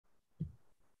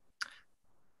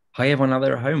Hi, everyone out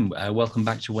there at home. Welcome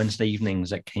back to Wednesday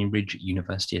evenings at Cambridge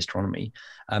University Astronomy.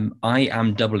 I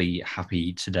am doubly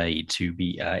happy today to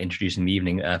be introducing the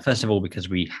evening. First of all, because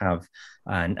we have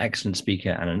an excellent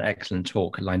speaker and an excellent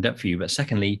talk lined up for you. But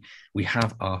secondly, we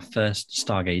have our first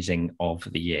stargazing of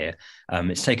the year.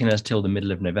 It's taken us till the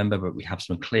middle of November, but we have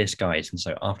some clear skies. And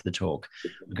so after the talk,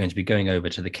 we're going to be going over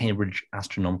to the Cambridge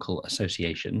Astronomical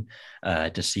Association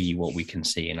to see what we can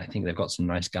see. And I think they've got some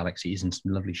nice galaxies and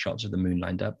some lovely shots of the moon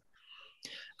lined up.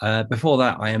 Before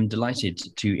that, I am delighted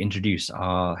to introduce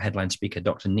our headline speaker,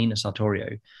 Dr. Nina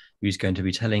Sartorio, who's going to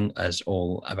be telling us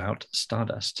all about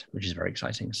stardust, which is very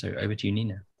exciting. So over to you,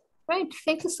 Nina. Right.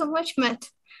 Thank you so much, Matt.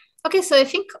 Okay, so I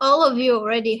think all of you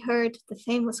already heard the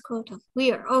famous quote of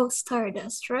 "We are all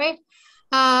stardust," right?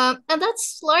 And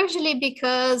that's largely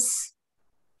because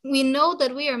we know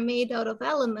that we are made out of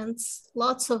elements,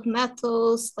 lots of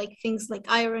metals, like things like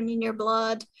iron in your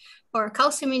blood or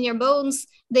calcium in your bones.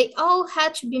 They all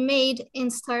had to be made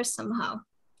in stars somehow.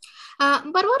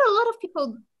 But what a lot of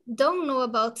people don't know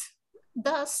about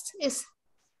dust is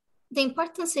the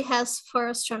importance it has for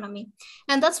astronomy.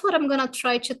 And that's what I'm going to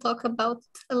try to talk about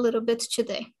a little bit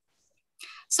today.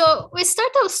 So we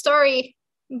start our story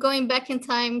going back in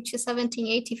time to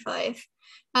 1785.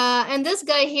 And this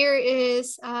guy here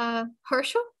is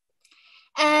Herschel.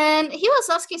 And he was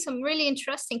asking some really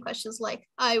interesting questions like,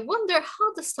 I wonder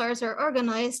how the stars are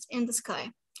organized in the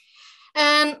sky.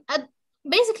 And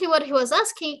basically what he was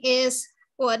asking is,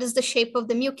 what is the shape of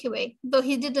the Milky Way? Though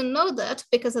he didn't know that,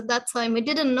 because at that time we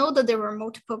didn't know that there were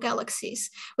multiple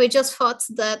galaxies. We just thought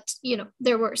that,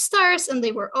 there were stars and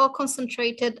they were all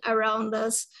concentrated around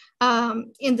us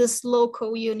in this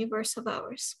local universe of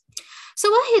ours. So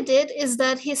what he did is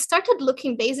that he started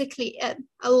looking basically at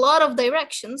a lot of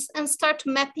directions and start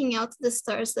mapping out the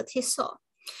stars that he saw.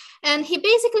 And he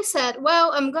basically said,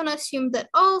 well, I'm going to assume that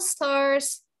all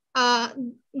stars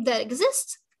that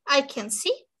exist, I can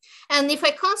see. And if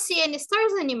I can't see any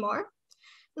stars anymore,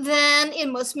 then it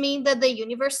must mean that the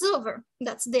universe is over.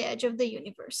 That's the edge of the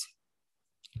universe.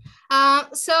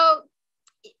 So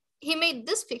he made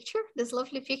this picture, this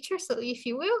lovely picture. So if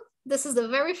you will, this is the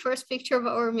very first picture of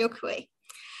our Milky Way.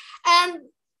 And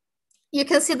you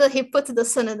can see that he put the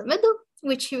sun in the middle,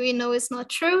 which we know is not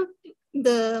true.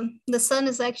 The sun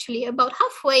is actually about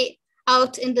halfway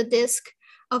out in the disk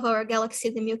of our galaxy,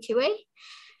 the Milky Way.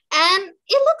 And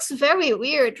it looks very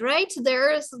weird, right?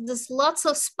 There's lots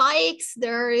of spikes.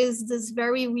 There is this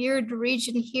very weird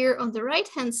region here on the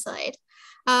right-hand side.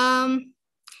 And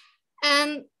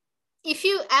if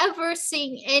you ever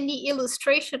seen any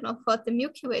illustration of what the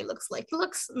Milky Way looks like, it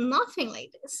looks nothing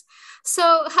like this.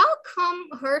 So how come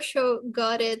Herschel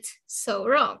got it so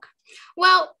wrong?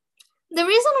 Well, the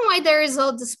reason why there is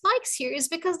all the spikes here is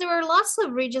because there were lots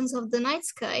of regions of the night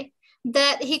sky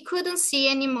that he couldn't see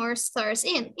any more stars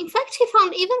in. In fact, he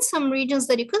found even some regions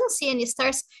that you couldn't see any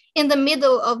stars in the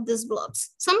middle of these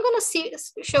blobs. So I'm going to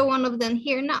show one of them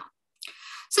here now.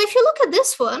 So if you look at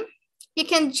this one, you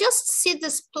can just see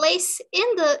this place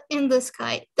in the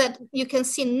sky that you can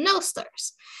see no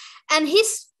stars. And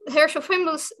Herschel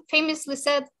famously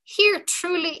said, here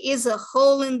truly is a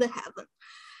hole in the heaven.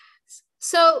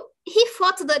 So he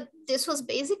thought that this was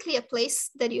basically a place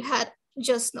that you had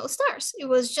just no stars. It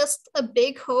was just a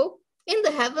big hole in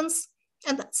the heavens,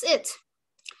 and that's it.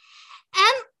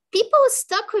 And people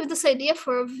stuck with this idea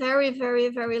for a very, very,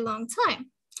 very long time.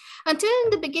 Until in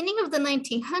the beginning of the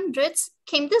 1900s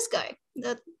came this guy,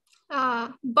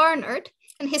 Barnard,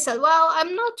 and he said, well,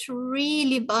 I'm not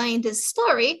really buying this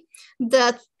story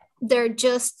that there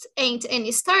just ain't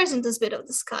any stars in this bit of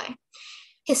the sky.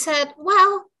 He said,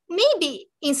 well, maybe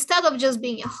instead of just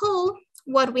being a hole,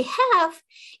 what we have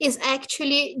is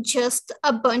actually just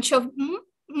a bunch of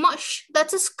mush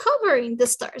that is covering the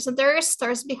stars. And there are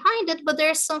stars behind it, but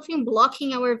there's something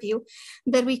blocking our view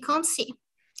that we can't see.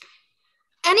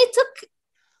 And it took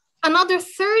another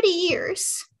 30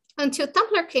 years until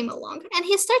Templar came along, and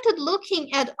he started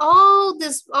looking at all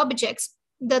these objects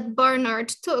that Barnard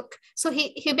took. So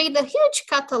he made a huge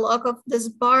catalog of these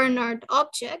Barnard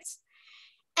objects.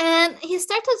 And he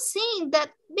started seeing that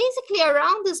basically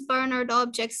around these Barnard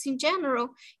objects in general,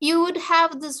 you would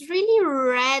have this really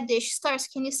reddish stars.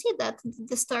 Can you see that?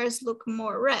 The stars look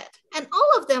more red. And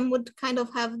all of them would kind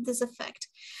of have this effect.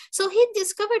 So he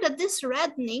discovered that this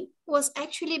reddening was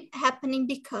actually happening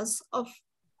because of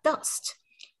dust.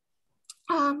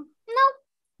 Now,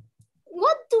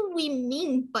 what do we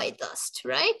mean by dust,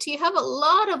 right? You have a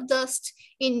lot of dust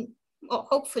well,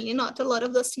 hopefully not a lot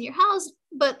of dust in your house,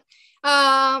 but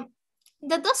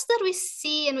the dust that we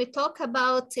see and we talk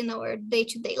about in our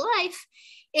day-to-day life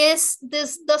is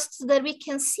this dust that we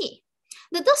can see.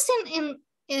 The dust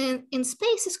in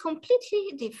space is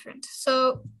completely different.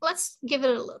 So let's give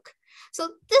it a look. So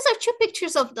these are two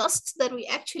pictures of dust that we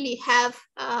actually have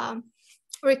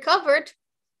recovered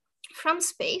from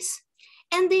space.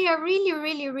 And they are really,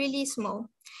 really, really small.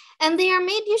 And they are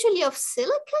made usually of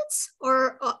silicates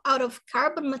or out of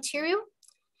carbon material.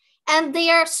 And they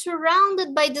are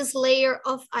surrounded by this layer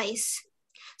of ice.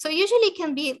 So usually it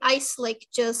can be ice like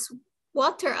just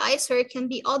water ice, or it can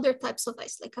be other types of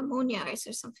ice like ammonia ice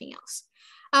or something else.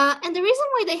 And the reason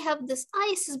why they have this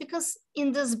ice is because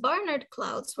in these Barnard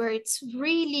clouds, where it's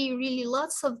really, really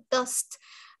lots of dust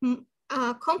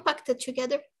compacted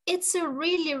together, it's a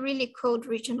really, really cold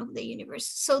region of the universe.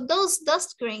 So those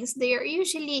dust grains, they are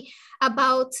usually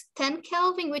about 10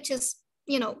 Kelvin, which is,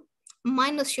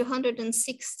 minus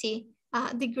 260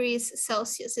 degrees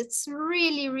Celsius. It's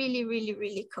really, really, really,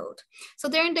 really cold. So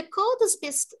they're in the coldest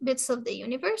bits of the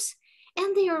universe,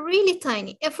 and they are really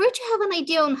tiny. If we're to have an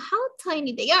idea on how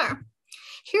tiny they are,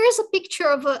 here's a picture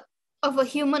of a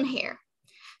human hair.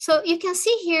 So you can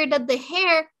see here that the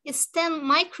hair is 10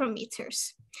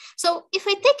 micrometers. So if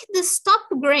I take this top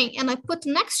grain and I put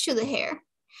next to the hair,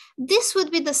 this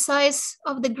would be the size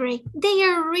of the grain. They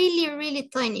are really, really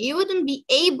tiny. You wouldn't be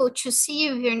able to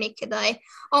see with your naked eye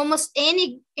almost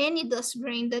any dust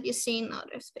grain that you see in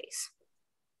outer space.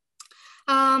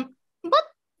 But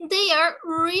they are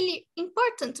really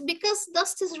important because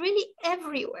dust is really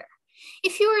everywhere.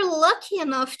 If you are lucky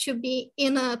enough to be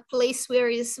in a place where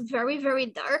it's very, very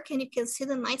dark and you can see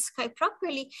the night sky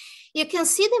properly, you can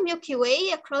see the Milky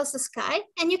Way across the sky,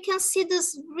 and you can see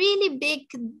this really big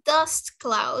dust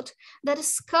cloud that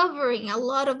is covering a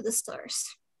lot of the stars.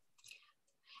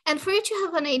 And for you to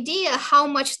have an idea how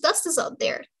much dust is out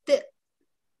there, the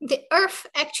Earth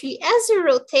actually, as it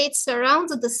rotates around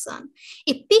the sun,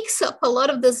 it picks up a lot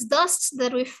of this dust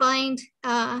that we find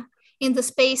in the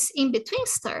space in between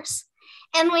stars.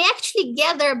 And we actually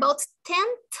gather about 10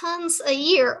 tons a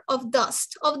year of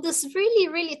dust, of this really,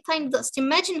 really tiny dust.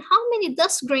 Imagine how many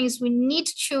dust grains we need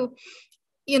to,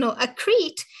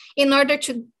 accrete in order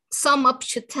to sum up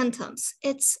to 10 tons.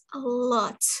 It's a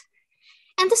lot.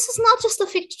 And this is not just a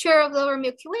picture of our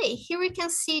Milky Way. Here we can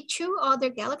see two other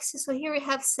galaxies. So here we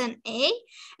have Cen A,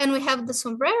 and we have the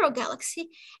Sombrero Galaxy.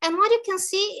 And what you can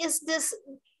see is this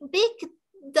big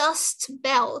dust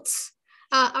belts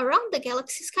around the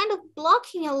galaxy is kind of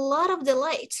blocking a lot of the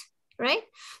light, right?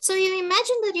 So you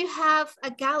imagine that you have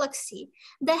a galaxy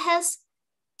that has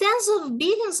tens of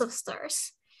billions of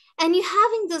stars, and you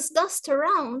having this dust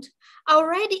around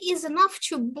already is enough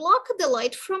to block the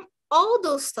light from all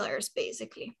those stars,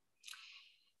 basically.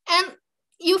 And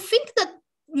you think that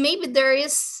maybe there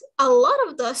is a lot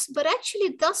of dust, but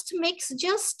actually dust makes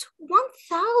just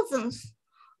 1/1000th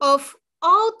of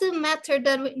all the matter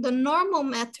the normal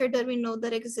matter that we know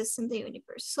that exists in the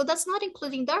universe. So that's not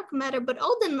including dark matter, but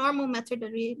all the normal matter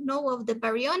that we know of, the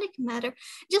baryonic matter,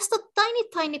 just a tiny,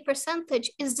 tiny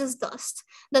percentage is this dust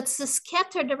that's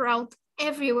scattered around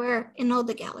everywhere in all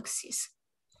the galaxies.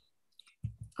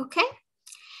 Okay?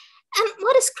 And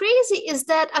what is crazy is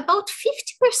that about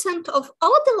 50% of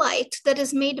all the light that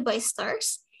is made by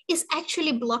stars is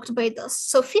actually blocked by dust.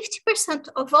 So 50%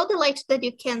 of all the light that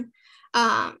you can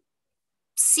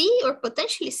see or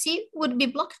potentially see would be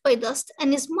blocked by dust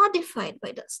and is modified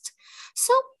by dust.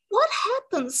 So what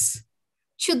happens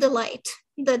to the light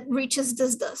that reaches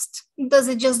this dust? Does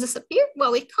it just disappear?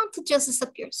 Well, it can't just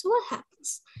disappear. So what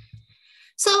happens?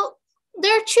 So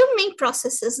there are two main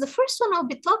processes. The first one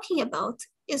I'll be talking about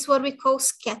is what we call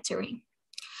scattering.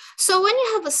 So when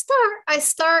you have a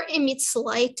star emits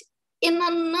light in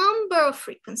a number of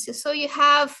frequencies. So you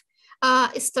have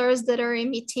stars that are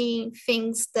emitting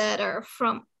things that are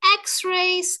from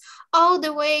X-rays all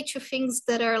the way to things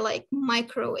that are like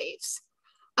microwaves.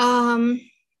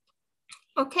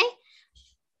 Okay,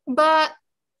 but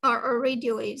or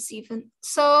radio waves even.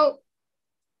 So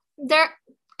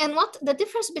what the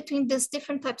difference between these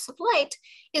different types of light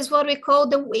is what we call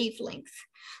the wavelength.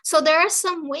 So there are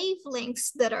some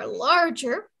wavelengths that are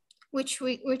larger, which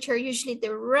are usually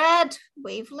the red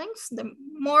wavelengths. The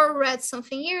more red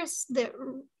something is,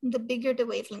 the bigger the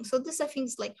wavelength. So these are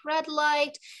things like red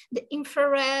light, the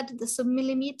infrared, the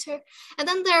submillimeter. And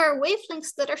then there are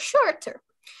wavelengths that are shorter.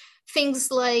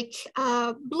 Things like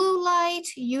blue light,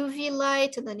 UV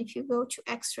light, and then if you go to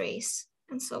X-rays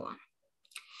and so on.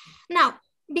 Now,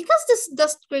 because these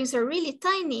dust grains are really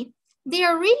tiny, they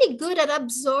are really good at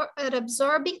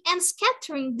absorbing and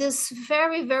scattering these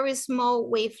very, very small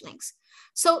wavelengths.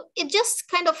 So it just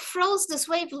kind of throws these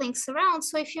wavelengths around.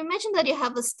 So if you imagine that you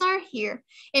have a star here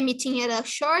emitting at a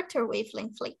shorter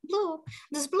wavelength like blue,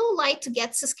 this blue light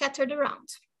gets scattered around.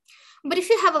 But if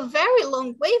you have a very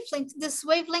long wavelength, this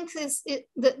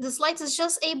light is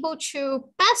just able to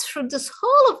pass through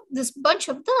this bunch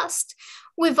of dust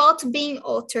without being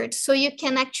altered, so you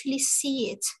can actually see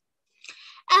it.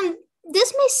 And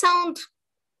this may sound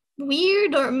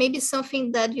weird or maybe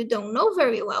something that you don't know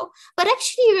very well, but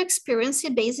actually you experience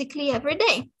it basically every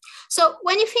day. So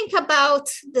when you think about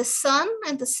the sun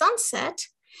and the sunset,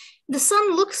 the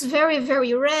sun looks very,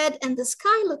 very red and the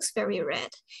sky looks very red.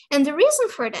 And the reason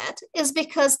for that is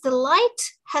because the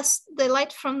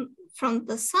light from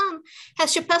the sun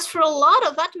has to pass through a lot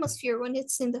of atmosphere when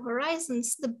it's in the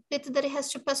horizons, the bit that it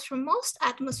has to pass through most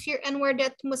atmosphere and where the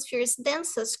atmosphere is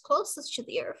densest, closest to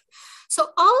the earth. So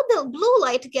all the blue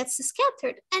light gets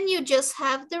scattered and you just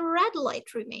have the red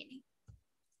light remaining.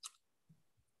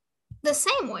 The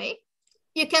same way,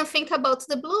 you can think about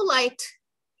the blue light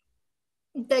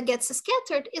that gets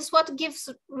scattered is what gives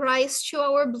rise to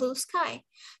our blue sky.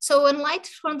 So when light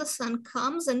from the sun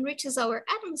comes and reaches our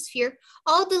atmosphere,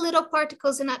 all the little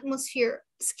particles in atmosphere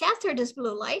scatter this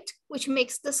blue light, which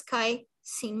makes the sky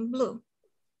seem blue.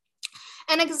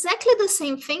 And exactly the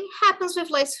same thing happens with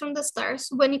light from the stars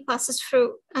when it passes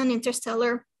through an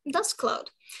interstellar dust cloud.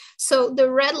 So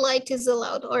the red light is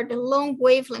allowed, or the long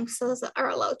wavelengths are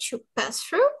allowed to pass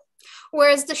through,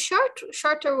 whereas the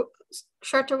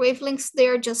shorter wavelengths, they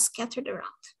are just scattered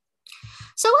around.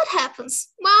 So what happens?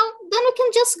 Well, then we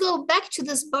can just go back to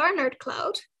this Barnard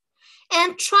cloud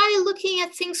and try looking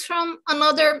at things from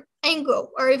another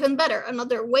angle, or even better,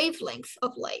 another wavelength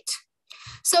of light.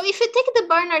 So if we take the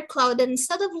Barnard cloud and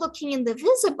instead of looking in the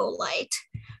visible light,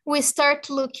 we start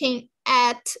looking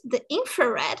at the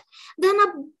infrared, then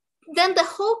the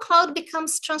whole cloud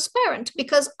becomes transparent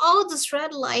because all this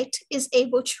red light is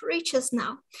able to reach us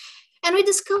now. And we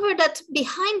discovered that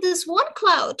behind this one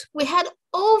cloud, we had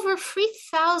over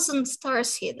 3,000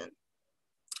 stars hidden.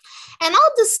 And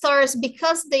all the stars,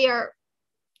 because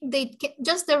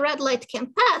just the red light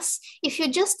can pass, if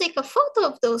you just take a photo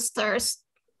of those stars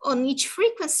on each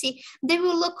frequency, they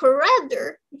will look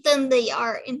redder than they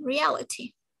are in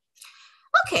reality.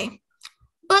 Okay,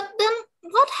 but then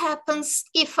what happens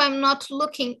if I'm not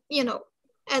looking,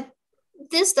 at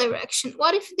this direction?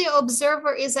 What if the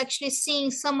observer is actually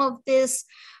seeing some of this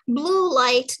blue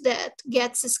light that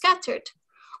gets scattered?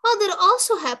 Well, that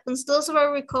also happens. Those are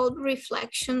what we call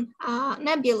reflection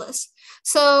nebulas.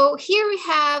 So here we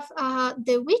have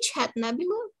the Witch Hat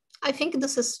Nebula. I think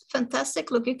this is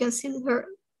fantastic. Look, you can see her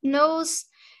nose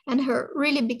and her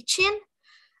really big chin.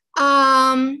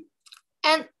 And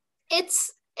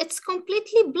it's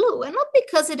completely blue, and not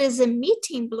because it is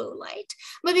emitting blue light,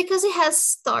 but because it has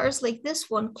stars like this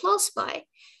one close by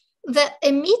that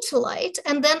emit light,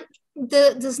 and then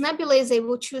this nebula is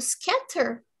able to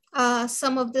scatter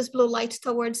some of this blue light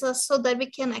towards us so that we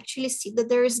can actually see that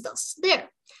there is dust there.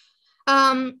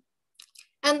 And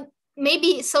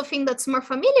maybe something that's more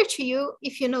familiar to you,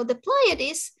 if you know the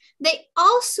Pleiades, they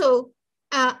also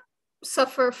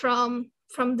suffer from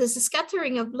this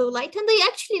scattering of blue light, and they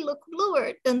actually look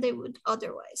bluer than they would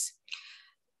otherwise.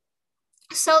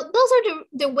 So those are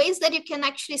the ways that you can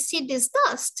actually see this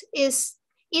dust, is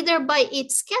either by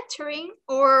it scattering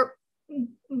or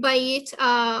by it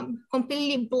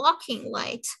completely blocking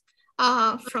light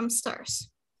from stars.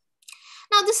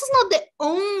 Now, this is not the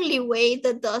only way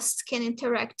that dust can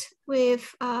interact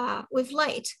with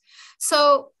light.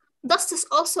 So dust is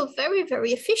also very,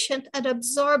 very efficient at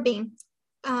absorbing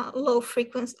low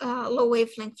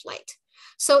wavelength light.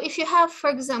 So if you have, for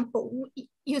example,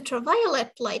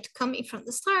 ultraviolet light coming from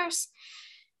the stars,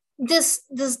 this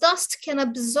dust can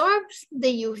absorb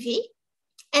the UV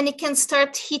and it can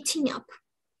start heating up.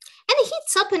 And it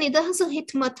heats up, and it doesn't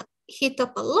heat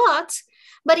up a lot,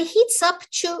 but it heats up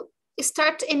to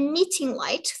start emitting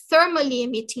light, thermally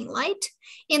emitting light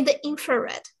in the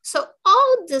infrared. So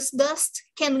all this dust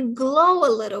can glow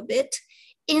a little bit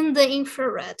in the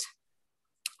infrared.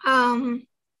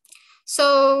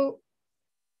 So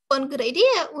one good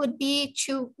idea would be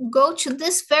to go to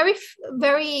this very,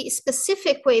 very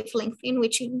specific wavelength in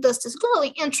which dust is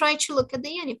glowing and try to look at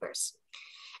the universe.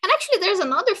 And actually, there's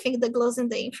another thing that glows in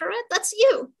the infrared. That's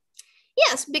you.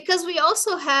 Yes, because we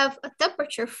also have a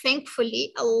temperature,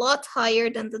 thankfully, a lot higher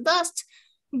than the dust,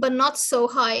 but not so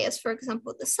high as, for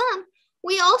example, the sun.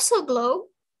 We also glow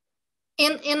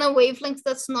in a wavelength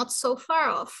that's not so far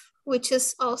off, which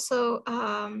is also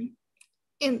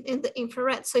in the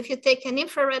infrared. So if you take an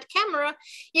infrared camera,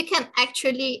 you can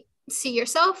actually see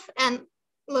yourself, and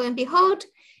lo and behold,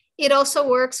 it also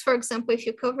works. For example, if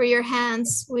you cover your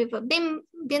hands with a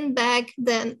bin bag,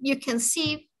 then you can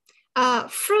see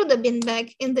through the bin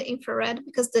bag in the infrared,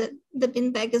 because the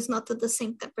bin bag is not at the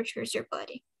same temperature as your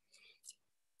body.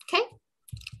 okay?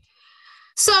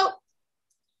 So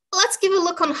let's give a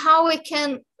look on how we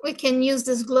can use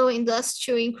this glowing dust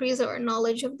to increase our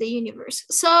knowledge of the universe.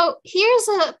 So here's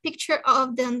a picture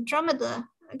of the Andromeda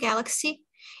galaxy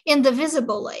in the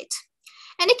visible light.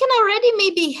 And you can already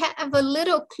maybe have a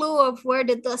little clue of where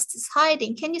the dust is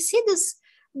hiding. Can you see this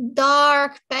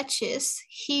dark patches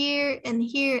here and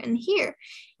here and here?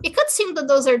 It could seem that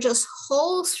those are just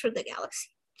holes through the galaxy.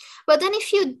 But then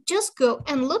if you just go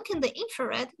and look in the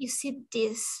infrared, you see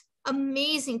this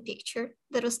amazing picture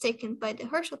that was taken by the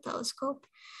Herschel telescope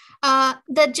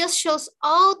that just shows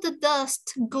all the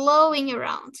dust glowing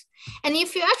around. And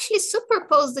if you actually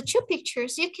superpose the two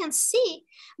pictures, you can see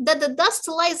that the dust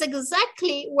lies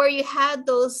exactly where you had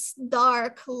those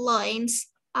dark lines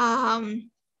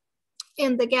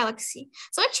in the galaxy.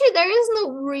 So actually there is no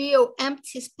real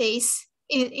empty space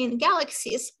in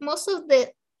galaxies. Most of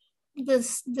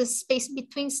this space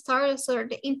between stars, or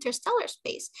the interstellar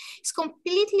space, is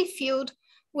completely filled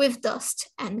with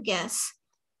dust and gas.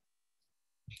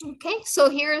 Okay, so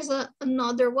here's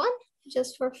another one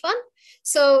just for fun.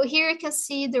 So here you can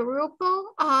see the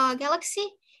Rupo galaxy,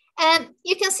 and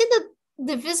you can see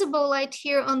the visible light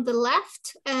here on the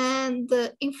left and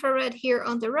the infrared here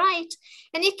on the right.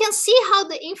 And you can see how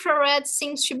the infrared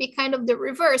seems to be kind of the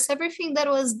reverse. Everything that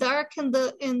was dark in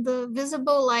the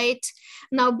visible light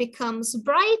now becomes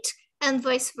bright, and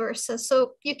vice versa.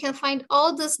 So you can find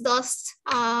all this dust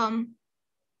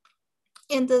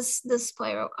in this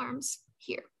spiral arms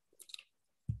here.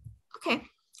 Okay,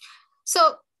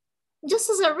 so just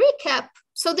as a recap,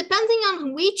 so depending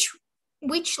on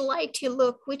which light you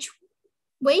look, which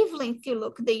wavelength you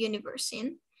look the universe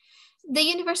in, the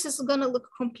universe is going to look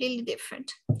completely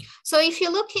different. So if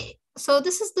you look, so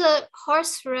this is the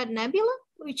Horse Red Nebula,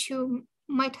 which you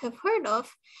might have heard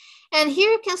of. And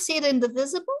here you can see it in the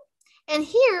visible. And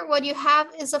here what you have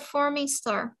is a forming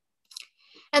star.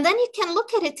 And then you can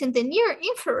look at it in the near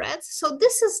infrared. So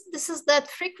this is that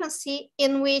frequency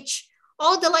in which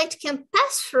all the light can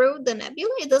pass through the nebula.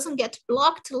 It doesn't get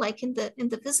blocked like in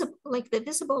the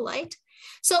visible light.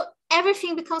 So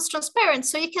everything becomes transparent.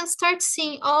 So you can start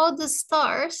seeing all the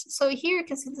stars. So here you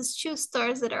can see these two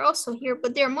stars that are also here,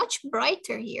 but they're much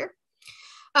brighter here.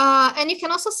 And you can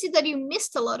also see that you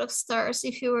missed a lot of stars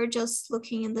if you were just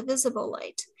looking in the visible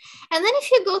light. And then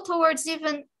if you go towards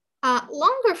even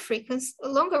longer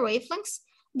wavelengths,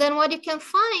 then what you can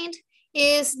find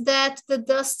is that the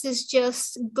dust is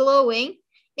just glowing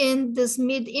in this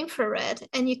mid-infrared,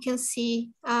 and you can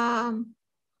see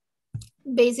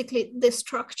basically the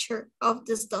structure of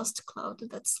this dust cloud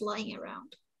that's lying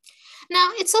around.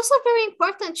 Now, it's also very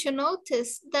important to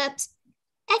notice that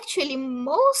actually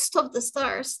most of the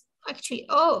stars, actually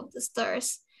all of the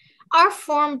stars, are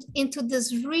formed into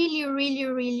this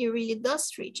really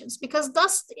dust regions, because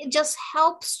dust, it just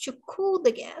helps to cool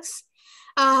the gas,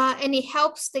 and it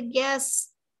helps the gas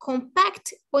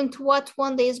compact into what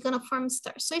one day is going to form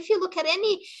stars. So if you look at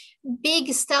any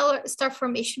big star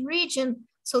formation region,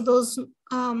 so those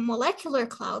molecular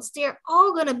clouds, they are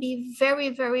all going to be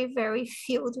very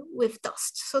filled with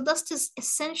dust. So dust is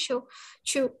essential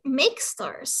to make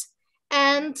stars.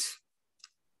 And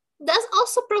that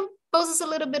also poses a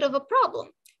little bit of a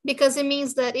problem, because it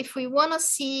means that if we want to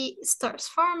see stars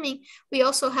forming, we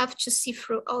also have to see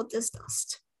through all this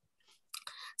dust.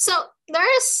 So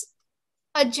there is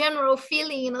a general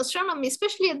feeling in astronomy,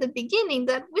 especially at the beginning,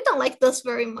 that we don't like dust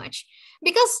very much,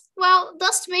 because, well,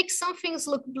 dust makes some things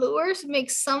look bluer,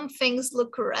 makes some things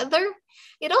look redder.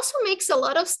 It also makes a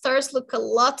lot of stars look a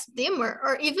lot dimmer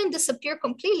or even disappear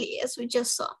completely, as we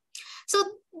just saw. So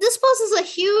this poses a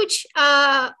huge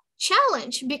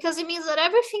challenge, because it means that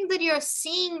everything that you're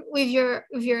seeing with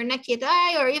your naked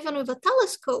eye or even with a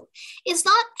telescope is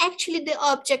not actually the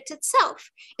object itself.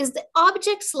 It's the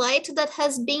object's light that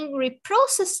has been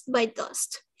reprocessed by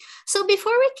dust. So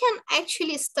before we can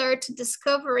actually start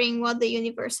discovering what the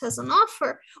universe has on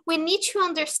offer, we need to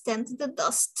understand the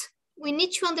dust. We need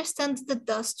to understand the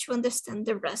dust to understand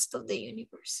the rest of the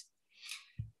universe.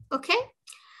 Okay?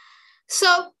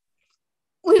 So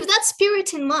with that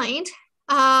spirit in mind,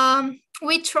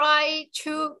 we try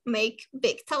to make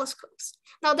big telescopes.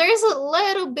 Now, there is a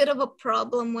little bit of a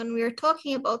problem when we're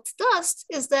talking about dust,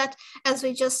 is that, as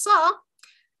we just saw,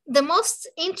 the most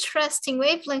interesting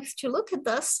wavelength to look at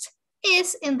dust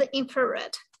is in the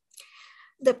infrared.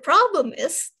 The problem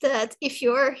is that if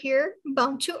you are here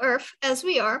bound to Earth, as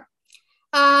we are,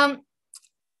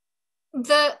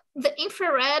 the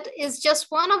infrared is just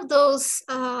one of those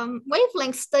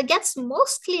wavelengths that gets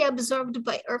mostly absorbed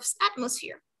by Earth's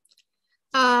atmosphere.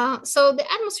 So the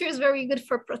atmosphere is very good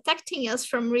for protecting us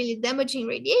from really damaging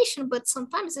radiation, but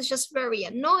sometimes it's just very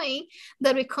annoying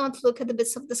that we can't look at the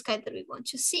bits of the sky that we want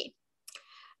to see.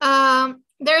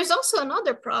 There's also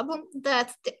another problem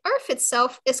that the Earth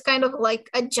itself is kind of like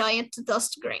a giant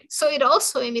dust grain. So it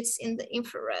also emits in the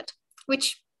infrared,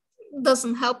 which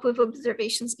doesn't help with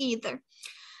observations either.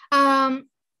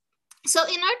 So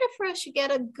in order for us to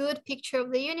get a good picture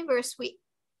of the universe, we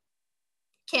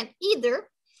can either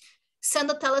send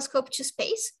a telescope to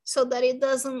space so that it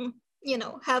doesn't,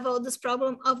 have all this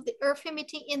problem of the Earth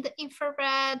emitting in the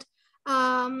infrared.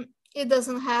 It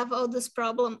doesn't have all this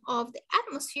problem of the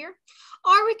atmosphere,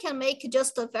 or we can make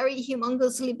just a very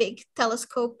humongously big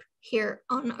telescope here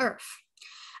on Earth.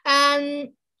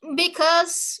 And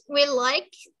because we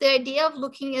like the idea of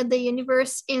looking at the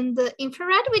universe in the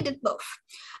infrared, we did both.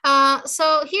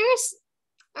 So here's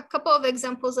a couple of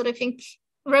examples that I think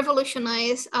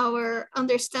revolutionize our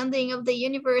understanding of the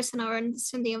universe and our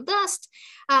understanding of dust.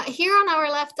 Here on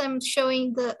our left, I'm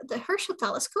showing the Herschel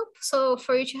telescope. So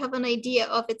for you to have an idea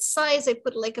of its size, I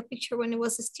put like a picture when it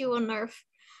was still on Earth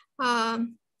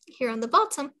here on the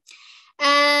bottom.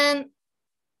 And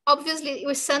obviously,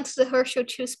 we sent the Herschel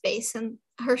to space, and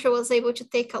Herschel was able to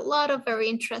take a lot of very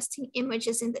interesting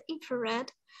images in the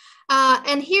infrared.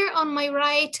 And here on my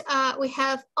right, we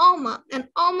have ALMA. And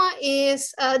ALMA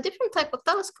is a different type of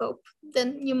telescope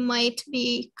than you might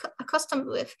be accustomed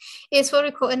with. It's what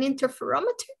we call an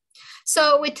interferometer.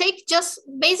 So we take just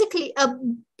basically a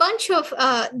bunch of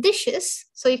dishes.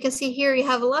 So you can see here you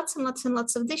have lots and lots and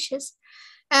lots of dishes.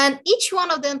 And each one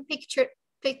of them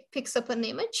picks up an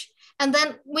image. And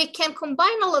then we can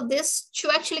combine all of this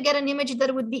to actually get an image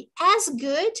that would be as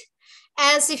good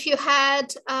as if you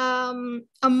had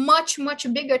a much,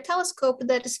 much bigger telescope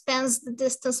that spans the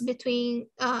distance between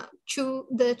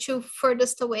the two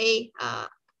furthest away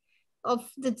of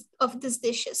these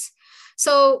dishes.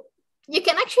 So you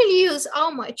can actually use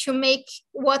ALMA to make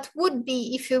what would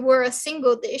be, if it were a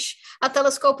single dish, a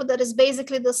telescope that is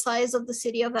basically the size of the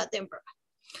city of Edinburgh.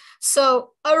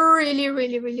 So a really,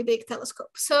 really, really big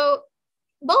telescope. So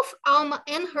both ALMA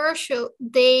and Herschel,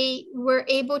 they were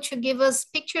able to give us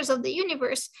pictures of the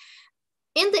universe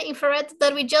in the infrared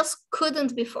that we just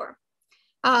couldn't before.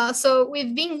 So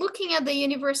we've been looking at the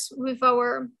universe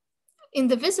in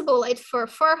the visible light for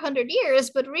 400 years,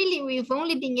 but really we've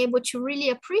only been able to really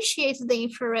appreciate the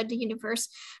infrared universe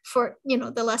for,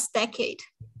 the last decade.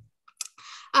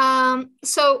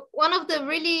 So one of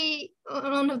the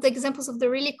examples of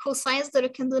the really cool science that we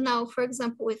can do now, for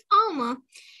example, with ALMA,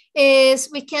 is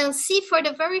we can see for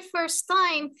the very first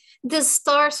time the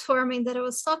stars forming that I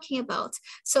was talking about.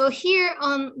 So here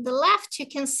on the left, you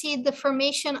can see the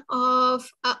formation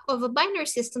of a binary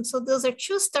system. So those are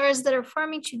two stars that are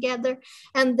forming together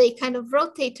and they kind of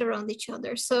rotate around each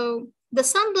other. So the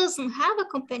sun doesn't have a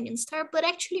companion star, but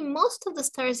actually most of the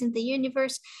stars in the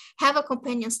universe have a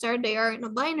companion star. They are in a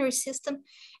binary system.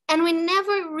 And we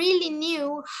never really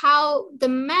knew how the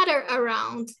matter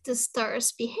around the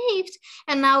stars behaved.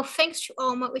 And now, thanks to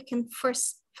ALMA, we can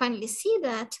finally see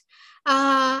that.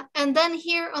 And then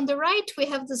here on the right, we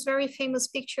have this very famous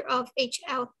picture of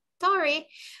H.L. Tauri,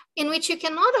 in which you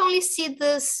can not only see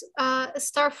this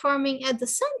star forming at the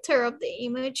center of the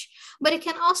image, but you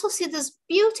can also see this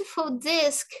beautiful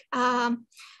disk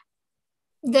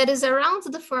that is around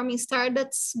the forming star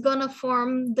that's gonna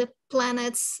form the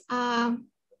planets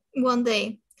one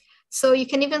day. So you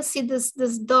can even see this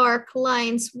dark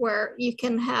lines where you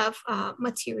can have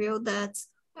material that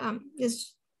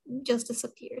is just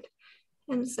disappeared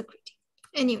and is accreting.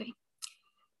 Anyway,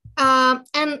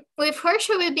 and with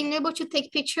Herschel, we've been able to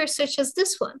take pictures such as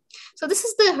this one. So this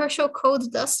is the Herschel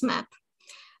Code dust map.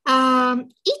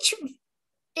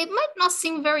 It might not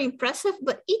seem very impressive,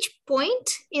 but each point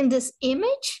in this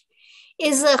image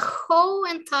is a whole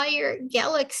entire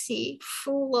galaxy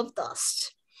full of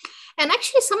dust. And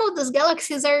actually, some of those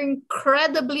galaxies are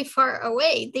incredibly far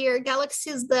away. They are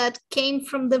galaxies that came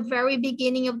from the very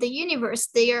beginning of the universe.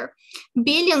 They are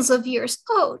billions of years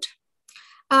old.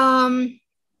 And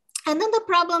then the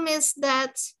problem is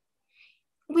that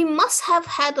we must have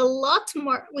had a lot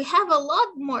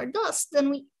more dust than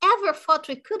we ever thought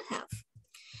we could have.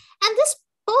 And this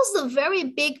posed a very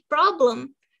big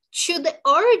problem to the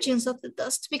origins of the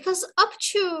dust, because up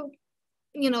to,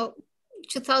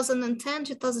 2010,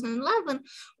 2011,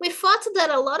 we thought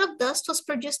that a lot of dust was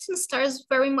produced in stars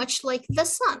very much like the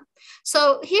sun.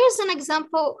 So here's an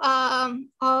example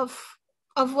of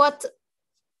a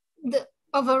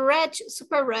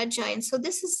super red giant. So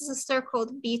this is a star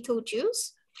called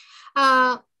Betelgeuse.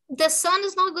 The sun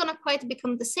is not going to quite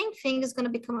become the same thing. It's going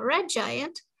to become a red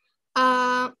giant.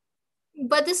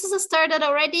 But this is a star that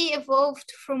already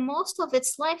evolved for most of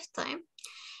its lifetime.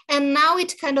 And now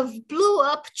it kind of blew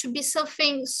up to be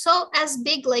something so as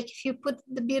big, like if you put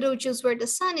the Betelgeuse where the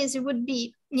sun is, it would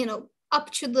be, up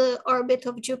to the orbit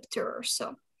of Jupiter or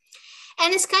so.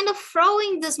 And it's kind of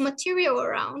throwing this material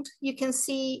around. You can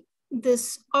see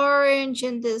this orange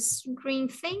and this green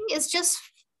thing. It's just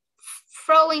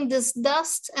throwing this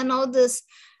dust and all this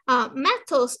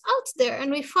metals out there.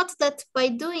 And we thought that by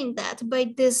doing that,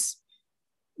 by this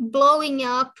blowing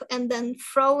up and then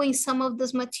throwing some of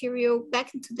this material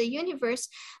back into the universe,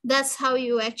 that's how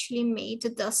you actually made the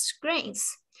dust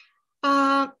grains.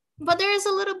 But there is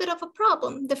a little bit of a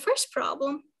problem. The first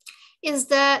problem is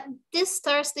that these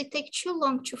stars, they take too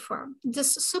long to form.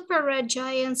 These super red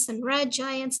giants and red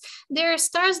giants, they're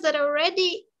stars that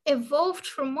already evolved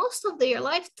for most of their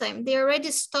lifetime. They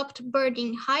already stopped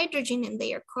burning hydrogen in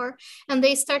their core and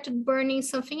they started burning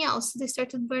something else. They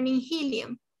started burning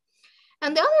helium.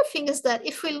 And the other thing is that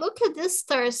if we look at these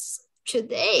stars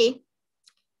today,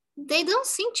 they don't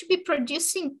seem to be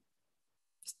producing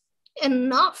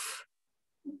enough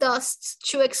dust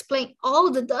to explain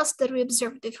all the dust that we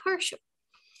observed with Herschel.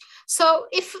 So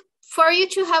if for you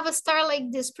to have a star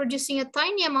like this producing a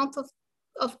tiny amount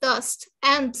of dust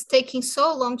and taking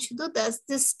so long to do this,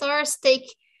 these stars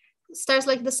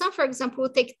like the sun, for example, will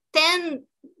take 10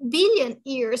 billion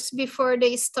years before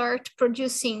they start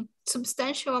producing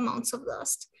substantial amounts of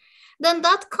dust. Then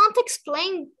that can't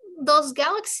explain those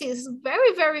galaxies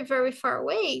very, very, very far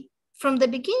away from the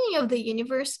beginning of the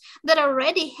universe that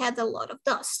already had a lot of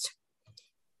dust.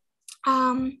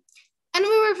 And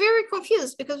we were very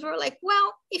confused because we were like,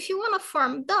 well, if you want to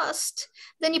form dust,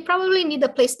 then you probably need a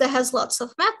place that has lots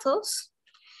of metals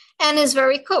and is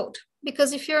very cold.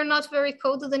 Because if you're not very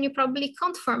cold, then you probably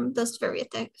can't form dust very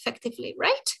effectively,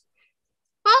 right?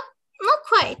 Well, not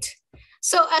quite.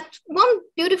 So at one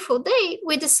beautiful day,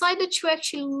 we decided to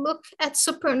actually look at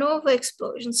supernova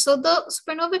explosions. So the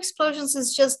supernova explosions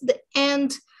is just the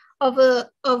end of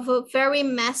a very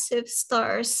massive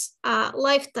star's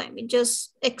lifetime. It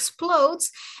just explodes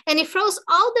and it throws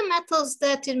all the metals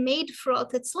that it made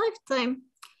throughout its lifetime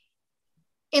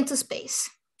into space,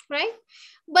 right?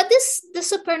 But the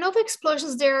supernova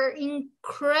explosions, they're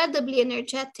incredibly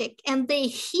energetic and they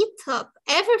heat up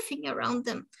everything around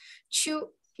them to,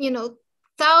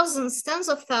 thousands, tens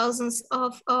of thousands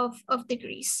of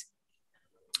degrees.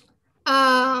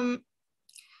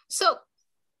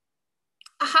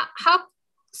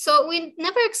 So we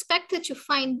never expected to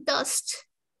find dust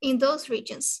in those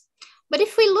regions. But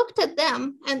if we looked at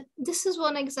them, and this is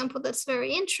one example that's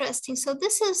very interesting. So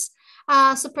this is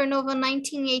supernova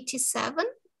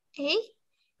 1987A.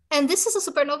 And this is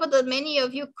a supernova that many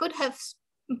of you could have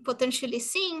potentially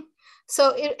seen. So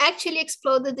it actually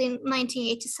exploded in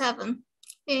 1987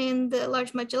 in the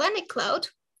Large Magellanic Cloud.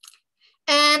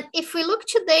 And if we look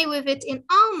today with it in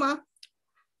ALMA,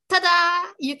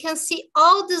 ta-da, you can see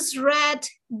all this red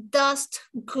dust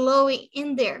glowing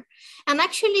in there. And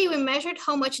actually we measured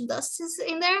how much dust is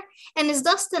in there, and it's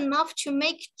dust enough to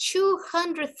make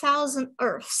 200,000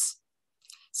 Earths.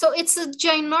 So it's a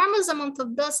ginormous amount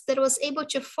of dust that was able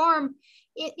to form,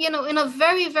 in a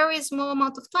very, very small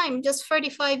amount of time, just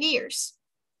 35 years.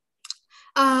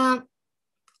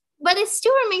 But it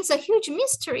still remains a huge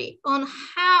mystery on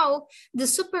how the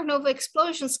supernova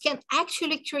explosions can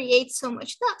actually create so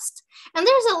much dust. And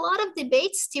there's a lot of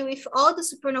debate still if all the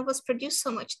supernovas produce so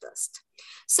much dust.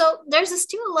 So there's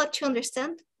still a lot to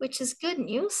understand, which is good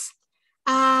news.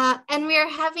 And we are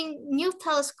having new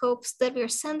telescopes that we're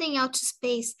sending out to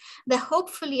space that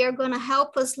hopefully are going to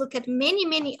help us look at many,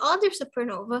 many other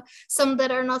supernova, some that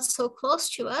are not so close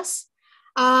to us,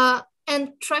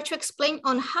 and try to explain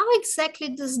on how exactly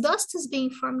this dust is being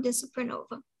formed in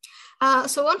supernova.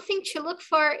 So one thing to look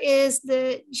for is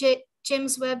the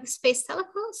James Webb Space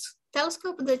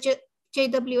Telescope, the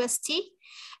JWST.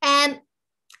 And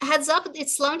heads up,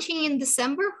 it's launching in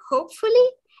December,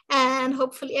 hopefully. And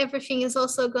hopefully everything is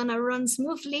also gonna run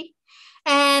smoothly.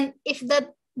 And if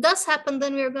that does happen,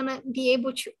 then we're gonna be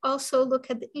able to also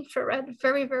look at the infrared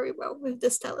very, very well with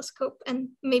this telescope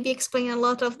and maybe explain a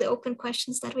lot of the open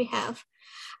questions that we have.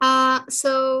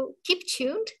 So keep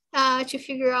tuned to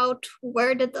figure out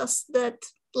where the dust that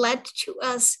led to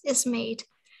us is made.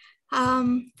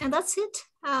 And that's it.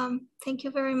 Thank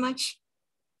you very much.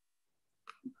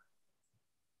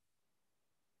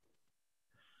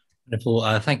 Wonderful.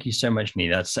 Thank you so much,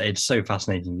 Nina. It's so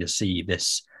fascinating to see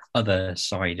this other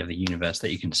side of the universe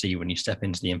that you can see when you step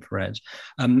into the infrared.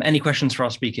 Any questions for our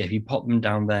speaker? If you pop them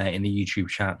down there in the YouTube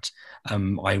chat,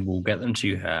 I will get them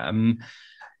to her.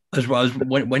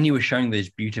 When you were showing those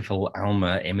beautiful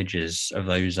ALMA images of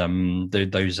those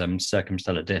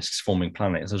circumstellar disks forming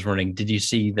planets, I was wondering, did you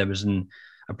see there was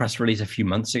a press release a few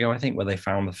months ago, I think, where they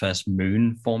found the first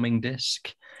moon forming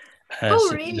disk? Oh, So it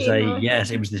was really? No, I yes,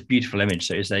 it haven't. was this beautiful image.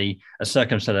 So it was a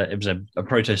circumstellar, it was a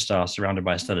protostar surrounded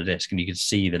by a stellar disk, and you could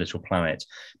see the little planet.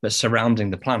 But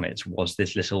surrounding the planet was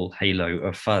this little halo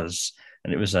of fuzz,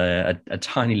 and it was a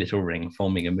tiny little ring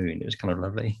forming a moon. It was kind of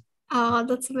lovely. Oh,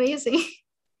 that's amazing.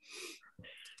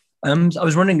 I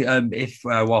was wondering if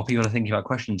while people are thinking about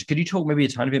questions, could you talk maybe a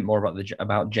tiny bit more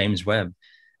about James Webb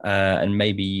and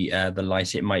maybe the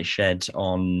light it might shed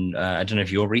on? I don't know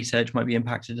if your research might be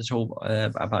impacted at all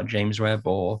about James Webb,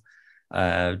 or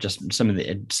just some of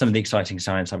the exciting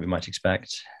science that we might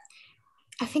expect.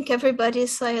 I think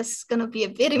everybody's science is going to be a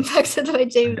bit impacted by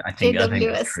I think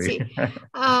that's true.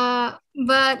 JWST.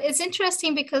 But it's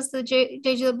interesting because the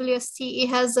JWST, it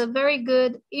has a very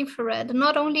good infrared,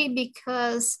 not only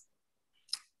because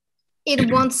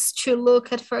it wants to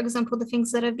look at, for example, the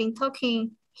things that I've been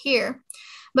talking here,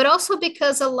 but also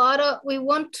because we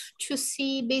want to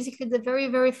see basically the very,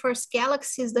 very first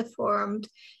galaxies that formed,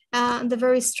 the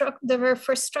very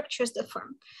first structures that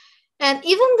formed. And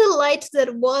even the light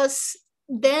that was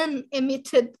then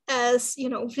emitted as,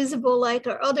 visible light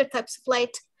or other types of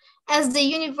light, as the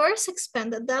universe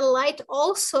expanded, that light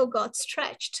also got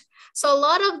stretched. So a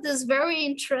lot of this very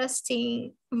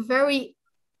interesting, very,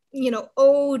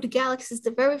 old galaxies,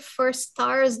 the very first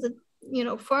stars that,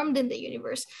 formed in the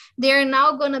universe, they're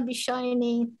now going to be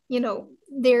shining,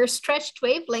 their stretched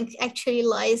wavelength actually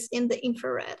lies in the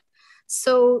infrared.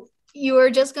 So you are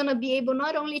just going to be able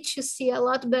not only to see a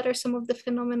lot better some of the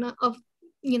phenomena of,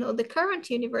 the current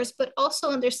universe, but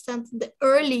also understand the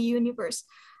early universe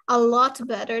a lot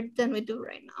better than we do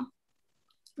right now.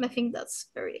 And I think that's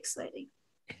very exciting.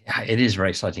 Yeah, it is very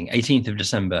exciting. 18th of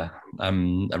December,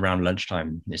 around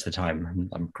lunchtime is the time.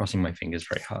 I'm crossing my fingers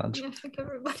very hard. Yeah, I think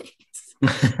everybody is.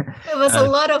 It was a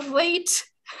lot of wait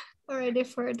already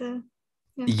for the.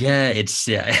 Yeah, it's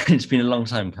been a long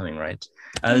time coming, right?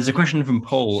 There's a question from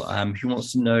Paul who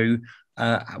wants to know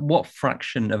what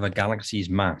fraction of a galaxy's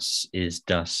mass is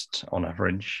dust on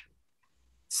average?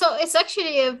 So it's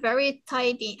actually a very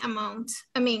tiny amount.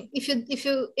 I mean, if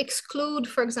you exclude,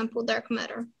 for example, dark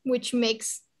matter, which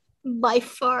makes by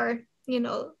far,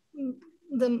 the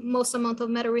most amount of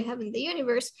matter we have in the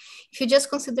universe, if you just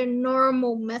consider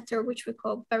normal matter, which we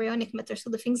call baryonic matter, so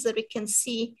the things that we can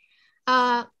see,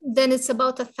 then it's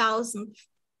about 1,000th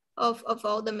of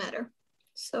all the matter.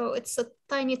 So it's a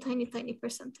tiny, tiny, tiny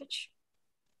percentage.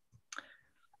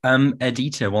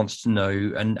 Edita wants to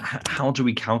know, and how do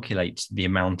we calculate the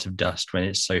amount of dust when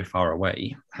it's so far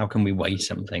away? How can we weigh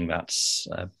something that's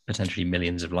potentially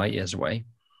millions of light years away?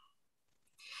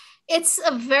 It's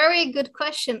a very good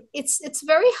question. It's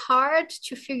very hard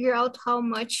to figure out how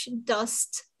much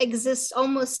dust exists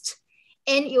almost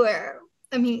anywhere.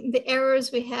 I mean, the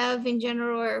errors we have in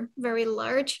general are very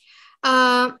large.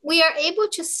 We are able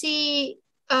to see,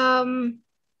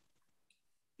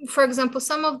 for example,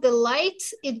 some of the light,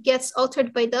 it gets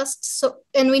altered by dust. So,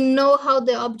 and we know how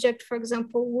the object, for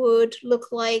example, would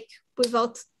look like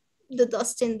without the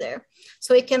dust in there.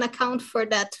 So it can account for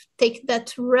that, take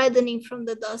that reddening from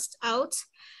the dust out.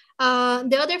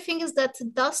 The other thing is that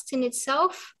dust in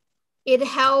itself, it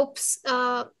helps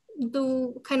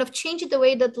do kind of change the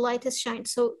way that light is shined.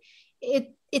 So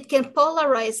it can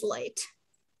polarize light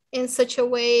in such a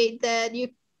way that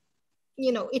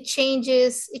it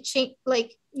changes,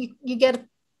 like you get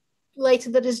light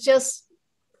that is just,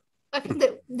 I think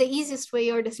the easiest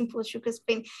way or the simplest you can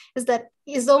explain is that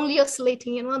it's only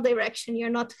oscillating in one direction. You're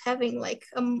not having like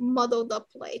a muddled up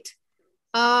light.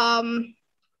 And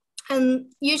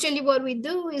usually what we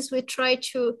do is we try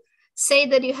to say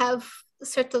that you have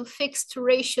certain fixed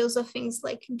ratios of things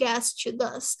like gas to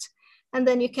dust. And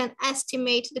then you can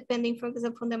estimate, depending, for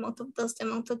example, on the amount of dust, the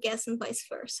amount of gas, and vice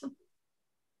versa.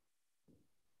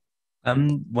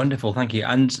 Wonderful, thank you.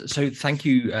 And so thank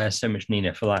you so much,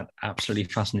 Nina, for that absolutely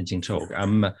fascinating talk.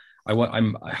 I'm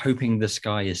hoping the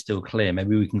sky is still clear.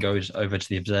 Maybe we can go over to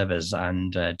the observers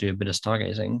and do a bit of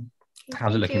stargazing.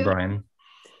 How's it looking, Brian?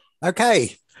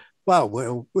 Okay.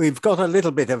 Well, we've got a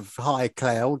little bit of high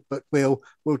cloud, but we'll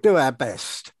do our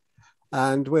best.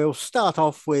 And we'll start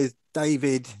off with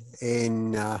David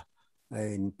in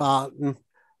Barton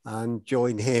and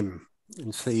join him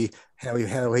and see how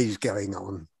he's going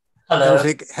on. Hello.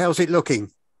 How's it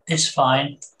looking? It's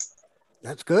fine.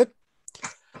 That's good.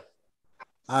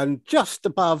 And just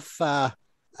above our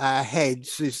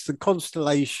heads is the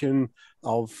constellation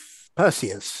of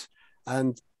Perseus.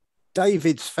 And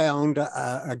David's found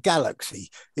a galaxy.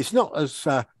 It's not as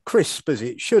crisp as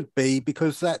it should be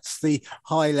because that's the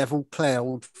high-level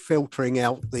cloud filtering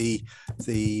out the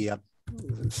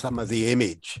some of the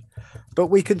image. But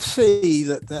we can see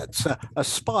that that's a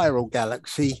spiral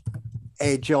galaxy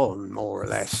edge on, more or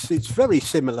less. It's very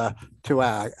similar to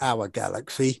our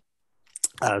galaxy,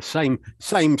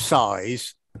 same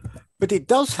size, but it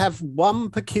does have one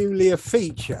peculiar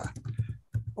feature.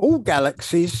 All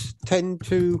galaxies tend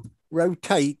to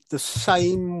rotate the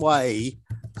same way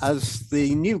as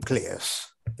the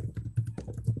nucleus.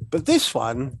 But this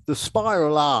one, the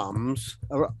spiral arms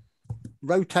are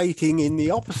rotating in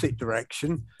the opposite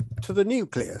direction to the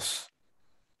nucleus.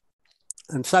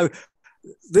 And so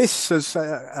this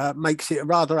makes it a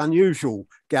rather unusual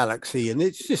galaxy, and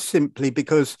it's just simply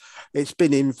because it's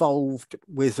been involved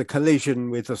with a collision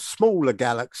with a smaller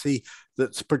galaxy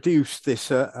that's produced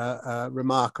this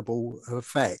remarkable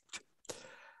effect.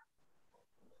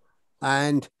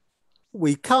 And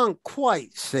we can't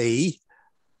quite see,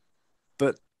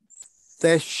 but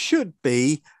there should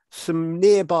be some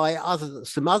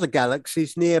other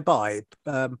galaxies nearby.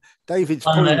 David's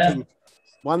pointing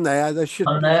one there. There should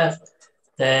one there.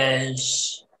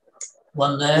 There's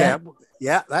one there.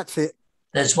 Yeah, that's it.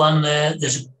 There's one there.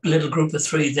 There's a little group of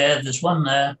three there. There's one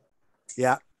there.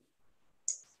 Yeah.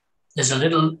 There's a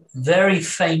little, very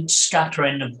faint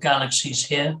scattering of galaxies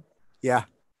here. Yeah.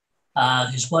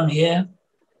 There's one here.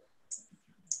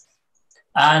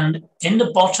 And in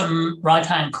the bottom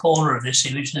right-hand corner of this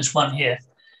image, there's one here.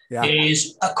 Yeah.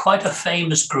 Is quite a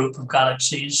famous group of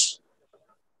galaxies.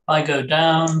 I go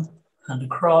down and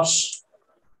across.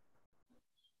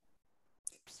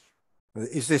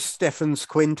 Is this Stephan's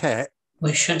quintet?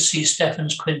 We should see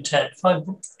Stephan's quintet. If I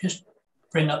just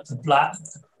bring up the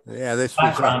this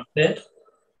background bit.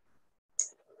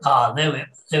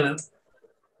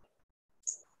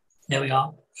 There we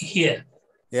are. Here.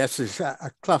 Yes, it's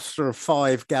a cluster of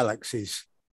 5 galaxies.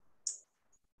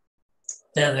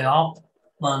 There they are.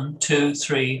 1, 2,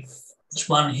 3. There's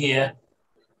one here.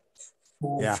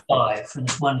 4, 5. And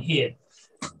there's one here.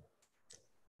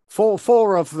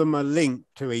 Four of them are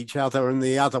linked to each other, and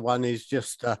the other one is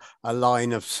just a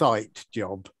line of sight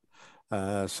job.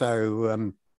 There's a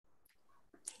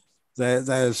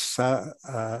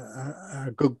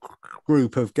good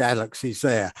group of galaxies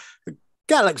there.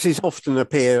 Galaxies often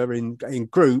appear in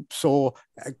groups or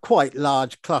quite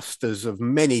large clusters of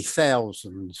many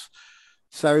thousands.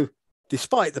 So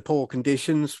despite the poor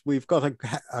conditions, we've got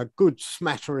a good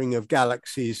smattering of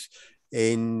galaxies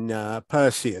in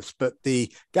Perseus, but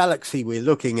the galaxy we're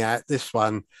looking at, this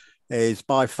one, is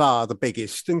by far the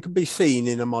biggest and can be seen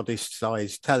in a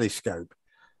modest-sized telescope.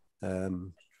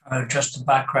 Just the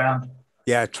background.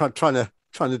 Yeah, trying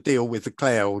to deal with the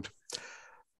cloud,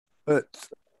 but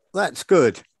that's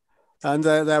good. And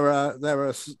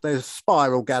there's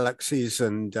spiral galaxies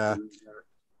and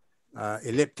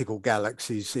elliptical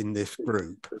galaxies in this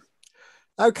group.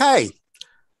 Okay.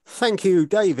 Thank you,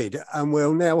 David. And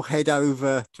we'll now head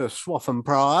over to Swaffham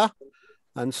Prior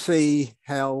and see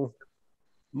how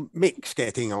Mick's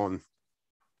getting on.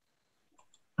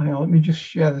 Hang on, let me just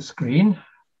share the screen.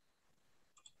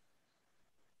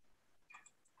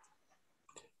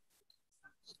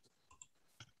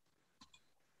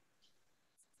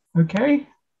 Okay.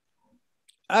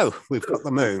 Oh, we've got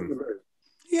the moon.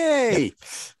 Yay.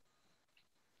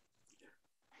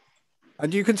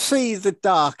 And you can see the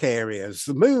dark areas.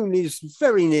 The moon is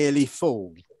very nearly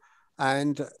full.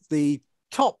 And the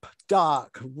top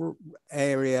dark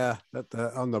area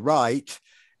on the right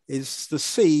is the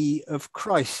Sea of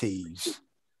Crises.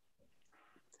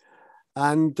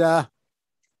 And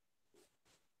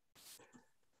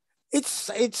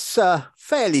it's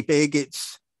fairly big.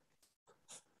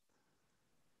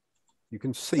 You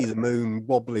can see the moon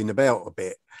wobbling about a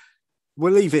bit.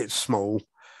 We'll leave it small.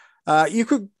 You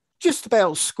could just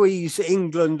about squeeze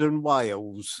England and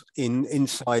Wales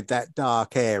inside that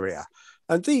dark area.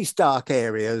 And these dark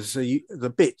areas are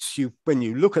the bits when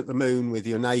you look at the moon with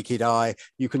your naked eye,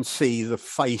 you can see the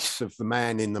face of the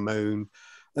man in the moon.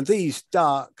 And these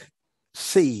dark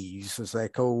seas, as they're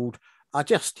called, are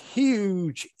just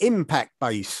huge impact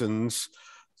basins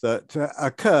that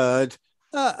occurred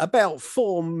about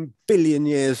 4 billion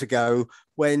years ago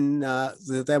when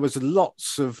there was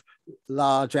lots of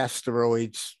large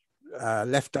asteroids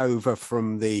left over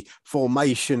from the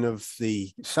formation of the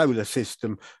solar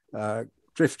system,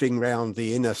 drifting around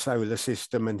the inner solar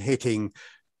system and hitting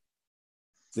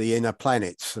the inner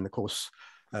planets. And of course,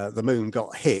 the moon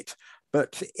got hit.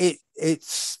 But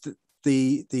it's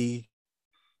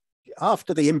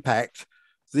after the impact,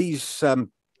 these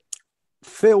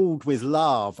filled with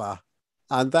lava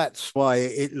and that's why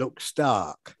it looks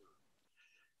dark.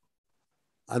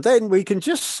 And then we can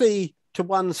just see to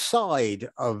one side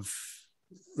of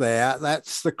there,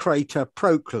 that's the crater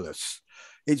Proclus.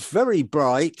 It's very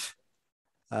bright.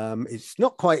 It's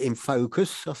not quite in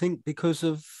focus, I think, because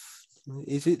of,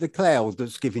 is it the cloud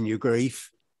that's giving you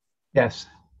grief? Yes.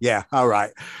 Yeah, all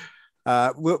right.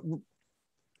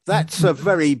 That's a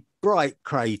very bright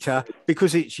crater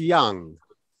because it's young.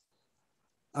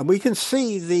 And we can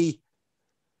see the,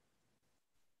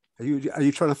 are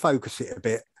you trying to focus it a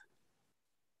bit?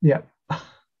 Yeah. I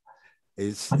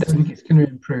don't think it's going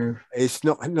to improve. It's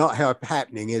not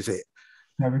happening, is it?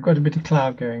 No, we've got a bit of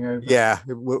cloud going over. Yeah,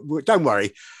 don't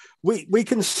worry. We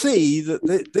can see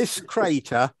that this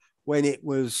crater, when it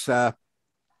was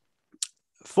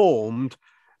formed,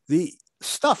 the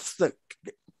stuff that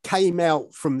came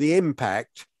out from the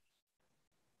impact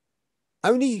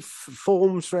only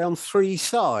forms around three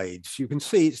sides. You can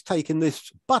see it's taken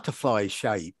this butterfly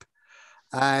shape.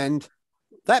 And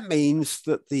that means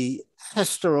that the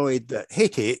asteroid that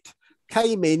hit it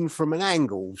came in from an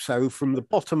angle. So from the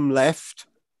bottom left,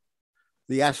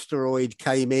 the asteroid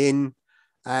came in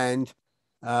and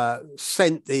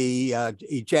sent the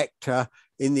ejector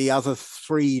in the other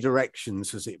three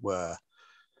directions, as it were.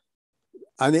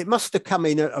 And it must have come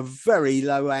in at a very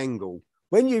low angle.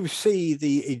 When you see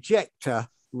the ejector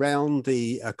round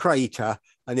the crater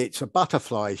and it's a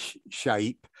butterfly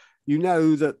shape, you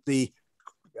know that the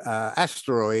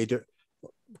asteroid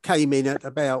came in at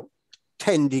about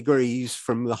 10 degrees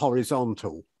from the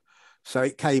horizontal. So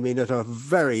it came in at a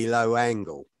very low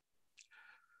angle.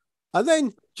 And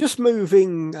then just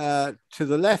moving to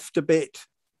the left a bit,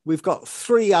 we've got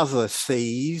three other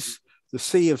seas: the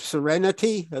Sea of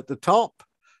Serenity at the top,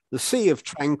 the Sea of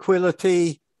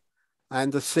Tranquility,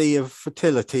 and the Sea of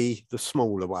Fertility, the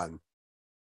smaller one.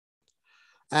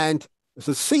 And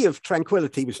the Sea of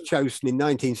Tranquility was chosen in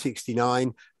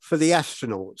 1969 for the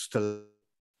astronauts to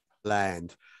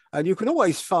land. And you can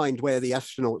always find where the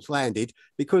astronauts landed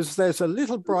because there's a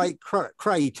little bright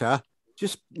crater.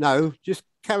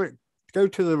 Go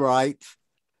to the right,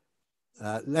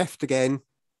 left again.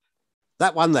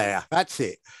 That one there, that's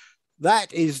it.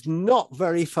 That is not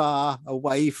very far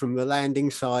away from the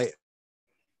landing site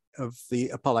of the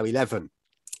Apollo 11.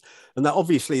 And that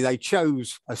obviously they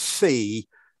chose a sea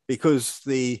because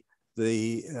the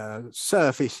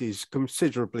surface is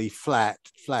considerably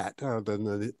flatter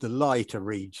than the lighter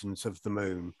regions of the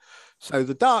moon. So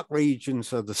the dark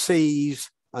regions are the seas,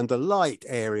 and the light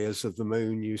areas of the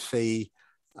moon you see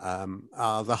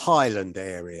are the highland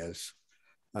areas.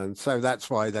 And so that's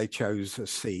why they chose a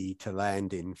sea to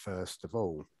land in first of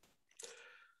all.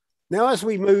 Now, as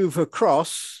we move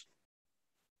across,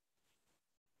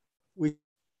 we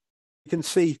can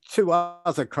see two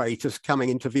other craters coming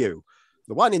into view.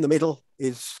 The one in the middle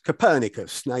is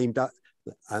Copernicus, named,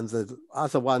 and the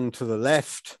other one to the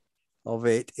left of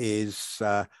it is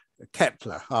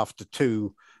Kepler, after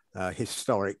two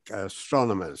historic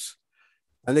astronomers.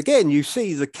 And again, you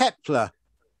see the Kepler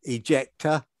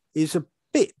ejector is a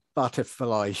bit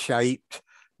butterfly shaped,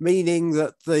 meaning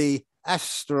that the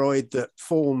asteroid that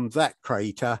formed that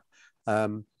crater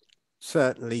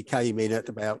certainly came in at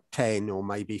about 10 or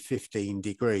maybe 15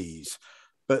 degrees.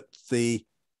 But the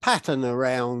pattern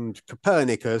around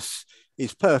Copernicus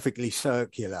is perfectly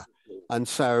circular. And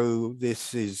so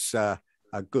this is a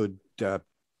good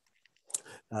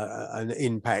an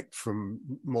impact from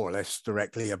more or less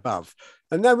directly above.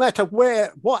 And no matter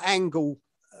what angle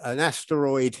an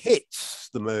asteroid hits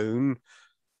the moon,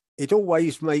 it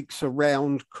always makes a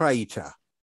round crater,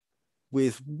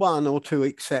 with one or two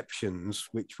exceptions,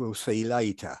 which we'll see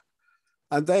later.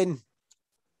 And then,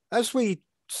 as we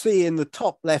see in the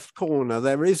top left corner,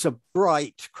 there is a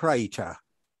bright crater,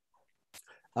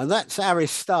 and that's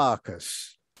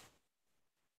Aristarchus.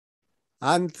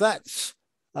 And that's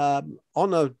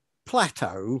on a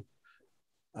plateau,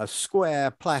 a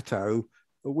square plateau,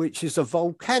 which is a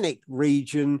volcanic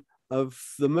region of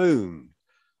the moon.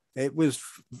 It was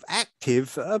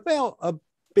active about 1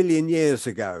 billion years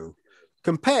ago,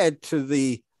 compared to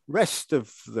the rest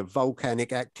of the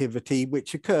volcanic activity,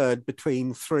 which occurred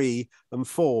between 3 and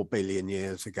 4 billion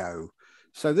years ago.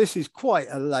 So this is quite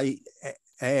a late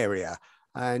area,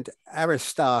 and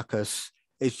Aristarchus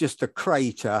is just a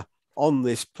crater on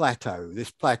this plateau.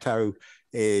 This plateau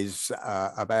is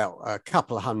about a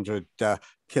couple of hundred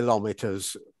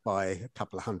kilometers by a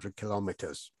couple of hundred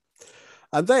kilometers.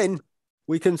 And then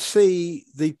we can see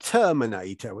the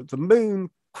terminator. The moon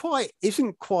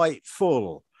isn't quite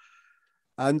full.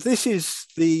 And this is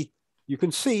you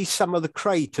can see some of the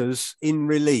craters in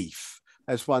relief.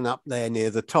 There's one up there near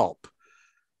the top.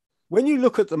 when you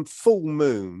look at the full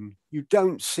moon, you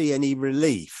don't see any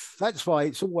relief. That's why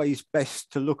it's always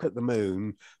best to look at the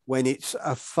moon when it's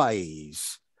a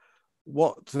phase.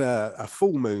 What a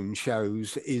full moon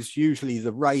shows is usually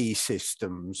the ray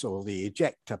systems or the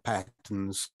ejector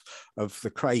patterns of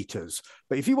the craters.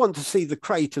 But if you want to see the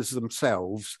craters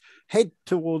themselves, head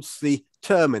towards the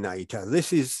terminator.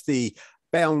 This is the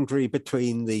boundary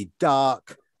between the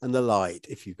dark and the light.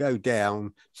 If you go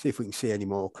down, see if we can see any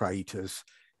more craters.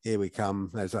 Here we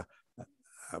come. There's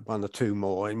one or two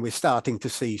more, and we're starting to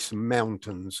see some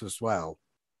mountains as well.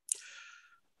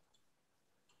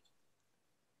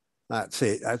 That's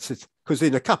it. That's it. Because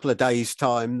in a couple of days'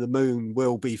 time, the moon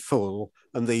will be full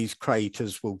and these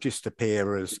craters will just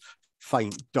appear as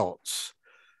faint dots.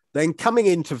 Then coming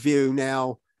into view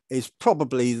now is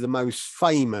probably the most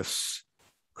famous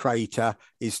crater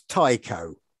is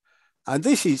Tycho. And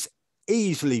this is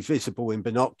easily visible in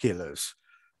binoculars.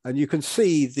 And you can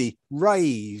see the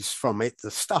rays from it,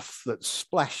 the stuff that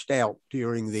splashed out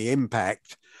during the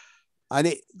impact.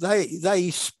 And they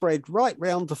spread right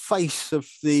round the face of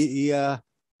the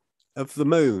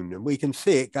moon, and we can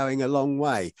see it going a long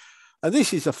way. And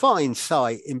this is a fine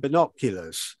sight in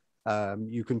binoculars.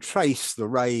 You can trace the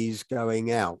rays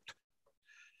going out.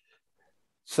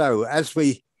 So as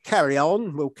we carry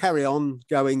on, we'll carry on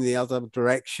going the other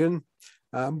direction.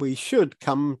 We should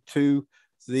come to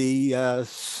the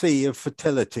Sea of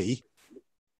Fertility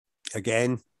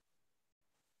again.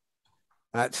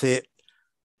 That's it.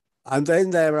 And then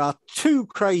there are two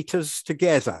craters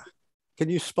together. Can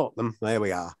you spot them? There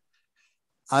we are.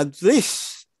 And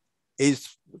this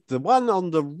is the one on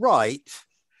the right.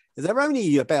 They're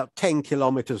only about 10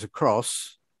 kilometers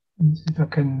across. Let's see if I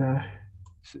can...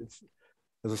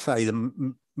 As I say,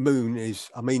 the moon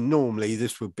is, I mean, normally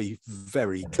this would be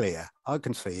very clear. I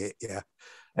can see it, yeah.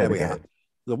 There we are.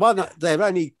 The one, they're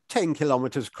only 10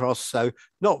 kilometers across, so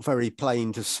not very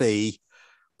plain to see.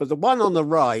 But the one on the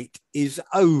right is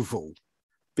oval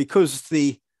because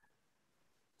the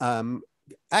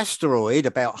asteroid,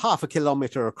 about half a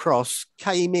kilometre across,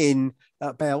 came in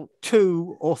about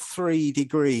 2 or 3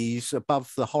 degrees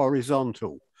above the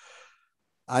horizontal.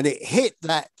 And it hit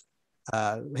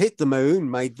hit the moon,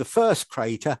 made the first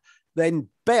crater, then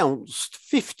bounced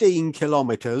 15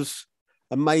 kilometres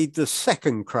and made the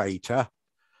second crater.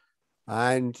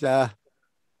 And the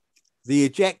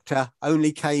ejector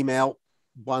only came out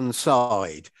one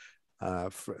side,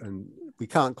 and we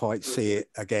can't quite see it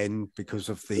again because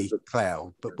of the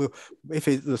cloud. But if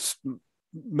the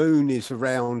moon is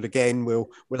around again, we'll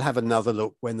have another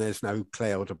look when there's no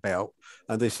cloud about.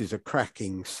 And this is a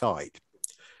cracking sight.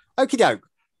 Okie doke.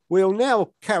 We'll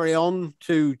now carry on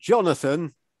to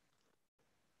Jonathan,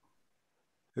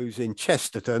 who's in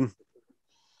Chesterton,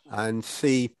 and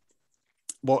see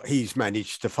what he's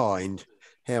managed to find.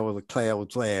 How the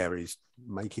clouds there is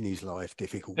making his life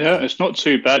difficult. Yeah, it's not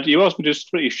too bad. You asked me to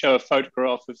just really show a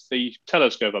photograph of the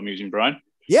telescope I'm using, Brian.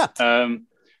 Yeah.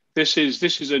 This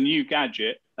is a new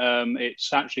gadget.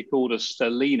 It's actually called a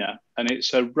Stellina, and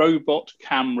it's a robot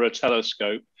camera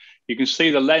telescope. You can see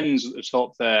the lens at the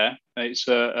top there. It's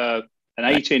an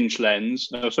 8-inch lens,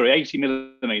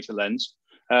 80-millimeter lens.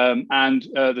 And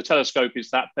the telescope is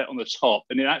that bit on the top,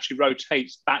 and it actually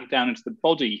rotates back down into the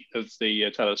body of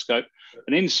the telescope.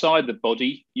 And inside the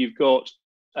body, you've got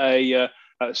a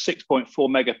 6.4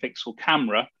 megapixel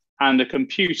camera and a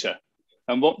computer.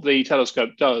 And what the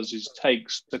telescope does is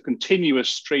takes a continuous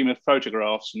stream of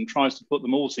photographs and tries to put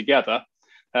them all together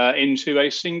into a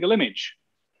single image.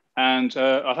 And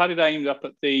I've had it aimed up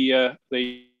at the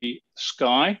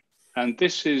sky. And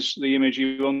this is the image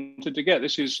you wanted to get.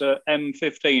 This is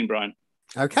M15, Brian.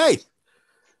 Okay.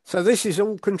 So this is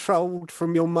all controlled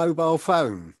from your mobile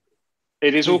phone.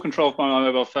 It is all controlled by my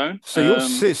mobile phone. So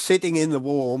you're sitting in the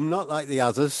warm, not like the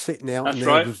others, sitting out in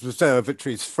the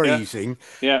observatory, it's freezing.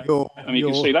 Yeah. You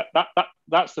can see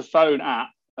that's the phone app,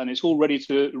 and it's all ready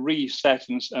to reset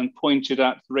and pointed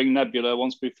at the Ring Nebula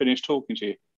once we've finished talking to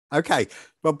you. Okay.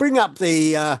 Well, bring up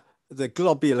the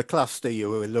globular cluster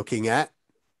you were looking at.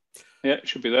 Yeah, it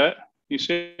should be there. You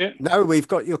see it? No, we've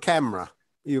got your camera.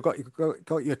 You've got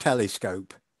your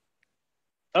telescope.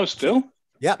 Oh, still?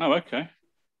 Yeah. Oh, okay.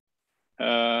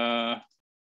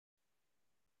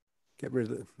 Get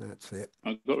rid of it. That's it.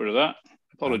 I got rid of that.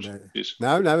 Apologies.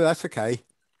 No, that's okay.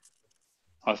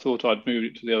 I thought I'd moved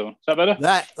it to the other one. Is that better?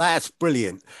 That's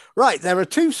brilliant. Right, there are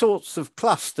two sorts of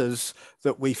clusters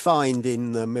that we find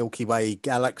in the Milky Way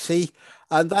galaxy,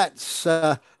 and that's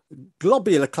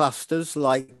globular clusters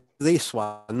like this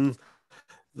one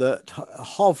that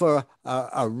hover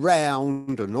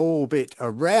around and orbit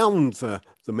around the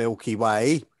Milky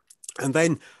Way, and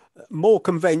then more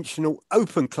conventional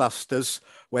open clusters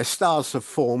where stars have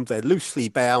formed. They're loosely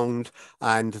bound,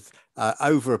 and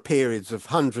over periods of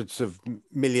hundreds of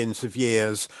millions of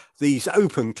years, these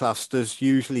open clusters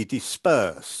usually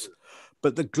disperse.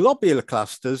 But the globular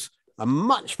clusters are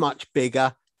much, much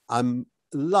bigger and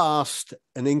last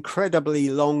an incredibly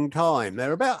long time.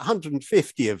 There are about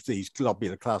 150 of these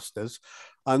globular clusters,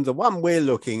 and the one we're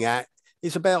looking at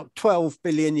is about 12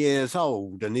 billion years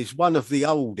old and is one of the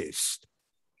oldest.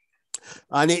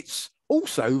 And it's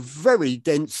also very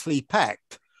densely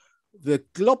packed. The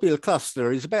globular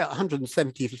cluster is about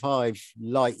 175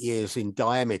 light years in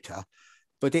diameter,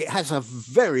 but it has a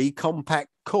very compact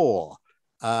core.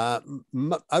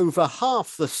 Over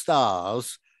half the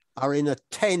stars are in a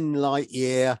 10 light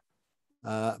year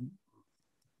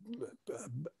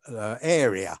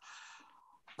area.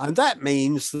 And that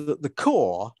means that the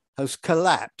core has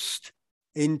collapsed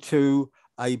into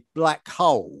a black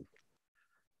hole.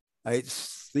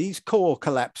 These core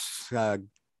collapse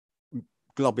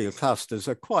globular clusters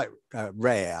are quite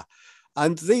rare.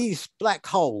 And these black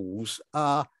holes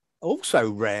are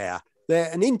also rare.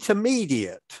 They're an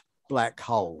intermediate black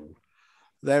hole.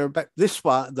 They're about this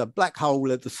one, the black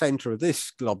hole at the center of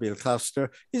this globular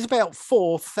cluster is about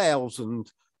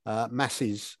 4,000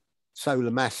 masses,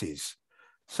 solar masses.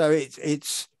 So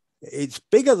it's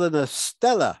bigger than a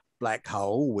stellar black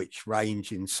hole, which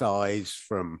range in size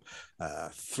from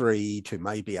 3 to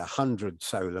maybe 100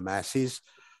 solar masses.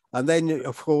 And then,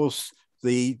 of course,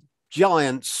 the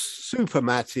giant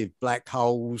supermassive black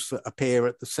holes that appear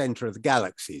at the center of the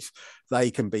galaxies. They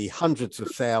can be hundreds of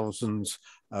thousands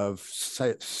of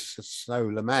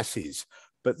solar masses.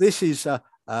 But this is at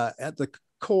the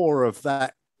core of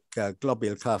that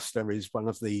globular cluster is one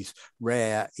of these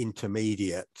rare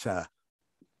intermediate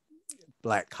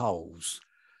black holes.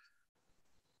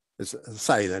 As I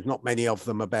say, there's not many of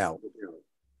them about.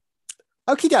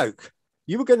 Okie doke.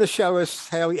 You were going to show us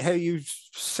how you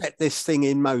set this thing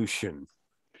in motion.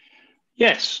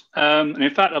 Yes, and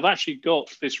in fact, I've actually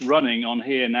got this running on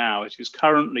here now. It is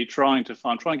currently trying to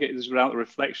get this without the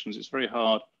reflections. It's very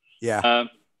hard. Yeah.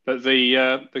 But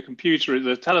the computer,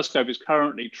 the telescope is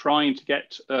currently trying to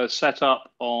get set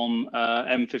up on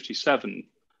M57.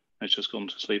 It's just gone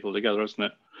to sleep altogether,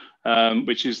 hasn't it?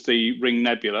 Which is the Ring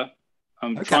Nebula.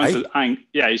 I'm trying to,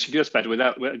 yeah, you should just better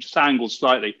without just angled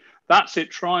slightly. That's it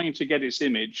trying to get its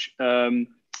image.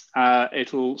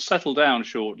 It'll settle down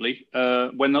shortly.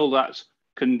 When all that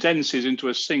condenses into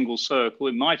a single circle,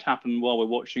 it might happen while we're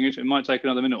watching it. It might take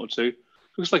another minute or two.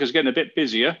 Looks like it's getting a bit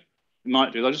busier. It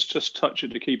might do. I'll just touch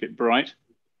it to keep it bright.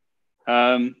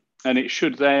 And it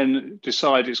should then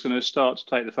decide it's going to start to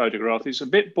take the photograph. It's a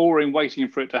bit boring waiting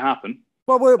for it to happen.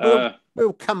 Well,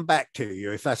 we'll come back to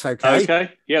you if that's okay.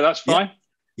 Okay. Yeah, that's fine.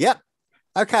 Yep.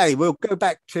 Okay, we'll go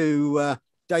back to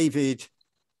David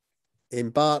in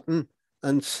Barton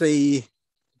and see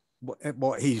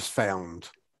what he's found.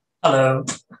 Hello.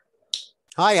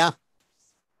 Hiya.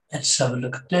 Let's have a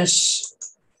look at this.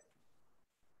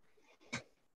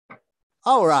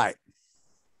 All right.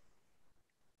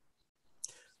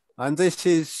 And this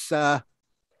is the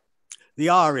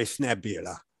Iris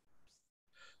Nebula.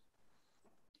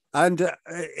 And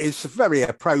it's very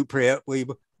appropriate. We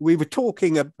were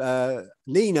talking,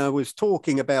 Nina was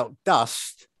talking about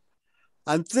dust.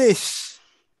 And this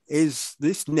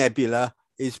nebula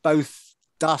is both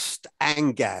dust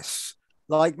and gas.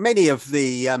 Like many of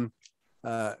the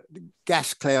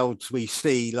gas clouds we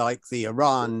see, like the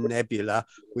Orion Nebula,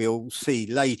 we'll see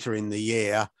later in the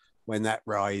year when that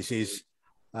rises,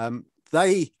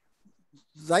 they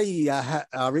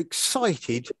are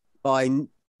excited by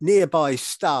nearby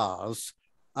stars,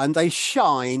 and they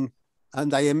shine and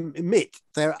they emit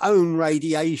their own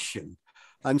radiation.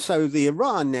 And so the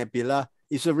Orion Nebula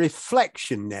is a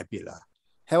reflection nebula.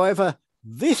 However,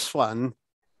 this one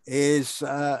is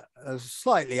a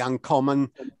slightly uncommon,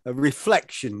 a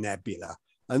reflection nebula.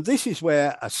 And this is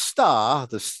where a star,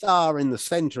 the star in the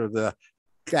center of the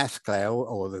gas cloud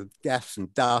or the gas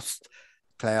and dust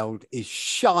cloud, is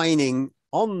shining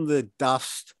on the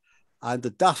dust, and the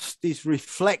dust is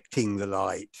reflecting the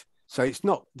light. So it's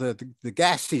not the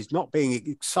gas is not being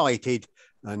excited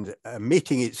and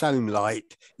emitting its own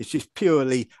light. It's just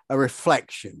purely a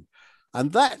reflection.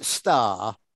 And that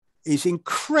star is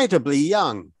incredibly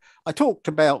young. I talked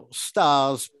about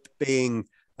stars being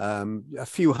a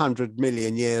few 100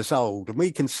 million years old, and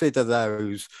we consider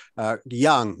those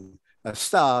young. A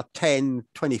star 10,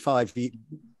 25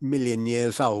 million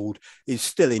years old is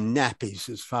still in nappies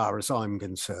as far as I'm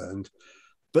concerned.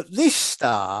 But this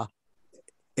star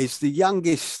is the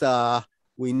youngest star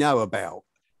we know about.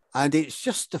 and it's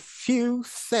just a few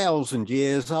thousand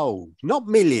years old, not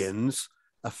millions,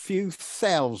 a few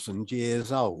thousand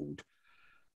years old.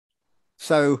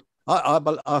 So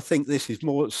I think this is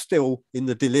more still in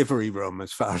the delivery room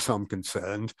as far as I'm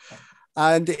concerned.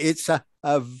 And it's a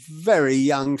very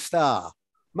young star.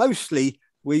 Mostly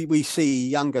we see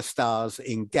younger stars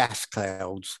in gas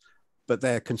clouds, but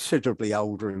they're considerably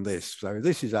older than this. So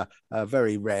this is a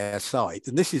very rare sight.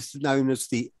 And this is known as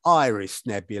the Iris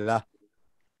Nebula.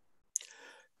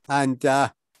 And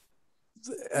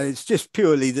it's just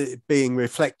purely being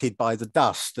reflected by the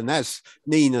dust. And as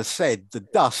Nina said, the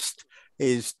dust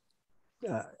is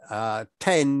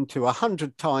 10 to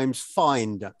 100 times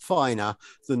finer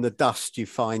than the dust you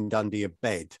find under your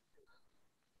bed.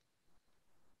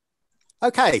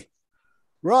 Okay,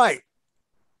 right.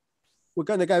 We're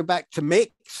going to go back to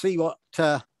Mick, see what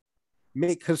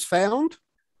Mick has found.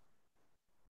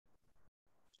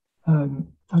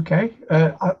 Okay,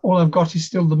 all I've got is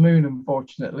still the moon,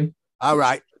 unfortunately. All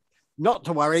right, not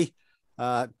to worry.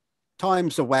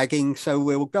 Times are wagging, so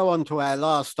we'll go on to our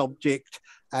last object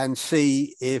and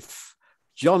see if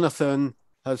Jonathan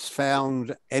has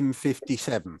found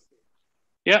M57.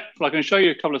 Yeah, well, I can show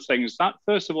you a couple of things. That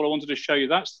first of all, I wanted to show you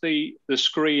that's the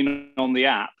screen on the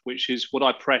app, which is what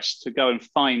I press to go and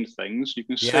find things. You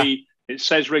can see it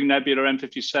says Ring Nebula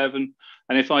M57,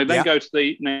 and if I then go to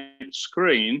the next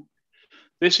screen,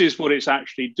 this is what it's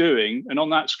actually doing. And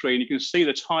on that screen, you can see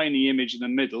the tiny image in the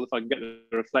middle. If I can get the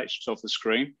reflections off the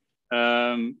screen,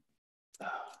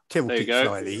 tilt there you it go.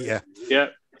 slightly, yeah.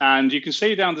 And you can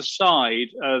see down the side,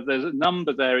 there's a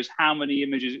number there is how many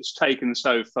images it's taken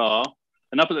so far.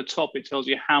 And up at the top, it tells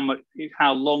you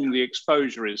how long the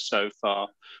exposure is so far.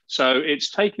 So it's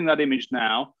taking that image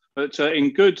now, but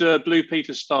in good Blue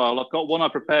Peter style, I've got one I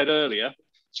prepared earlier.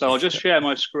 So I'll just share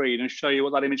my screen and show you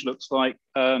what that image looks like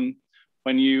when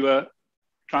you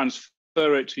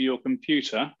transfer it to your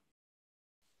computer.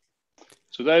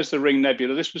 So there's the Ring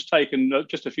Nebula. This was taken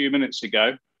just a few minutes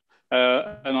ago,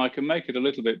 and I can make it a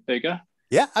little bit bigger.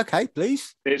 Yeah, okay,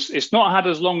 please. It's not had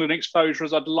as long an exposure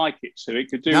as I'd like it to.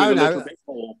 It could do with a little bit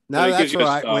more. No, that's all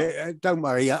right. Don't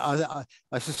worry. I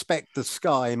suspect the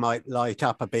sky might light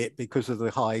up a bit because of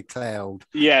the high cloud.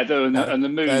 Yeah, and the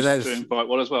moon's doing quite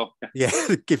well as well. Yeah,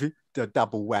 give it a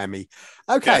double whammy.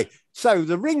 Okay, so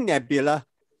the Ring Nebula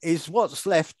is what's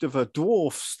left of a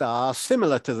dwarf star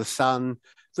similar to the sun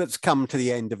that's come to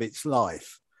the end of its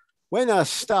life. When a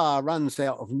star runs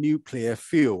out of nuclear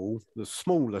fuel, the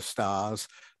smaller stars,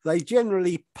 they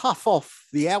generally puff off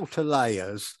the outer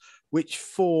layers, which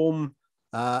form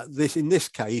in this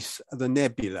case, the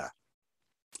nebula.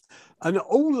 And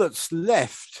all that's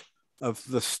left of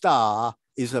the star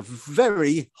is a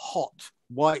very hot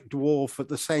white dwarf at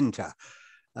the center.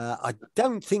 I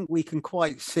don't think we can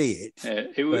quite see it.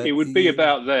 It would be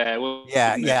about there.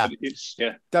 Yeah.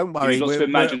 Don't worry. Lots of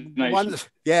imagination.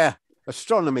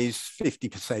 Astronomy is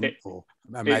 50% for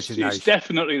imagination. It's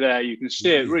definitely there. You can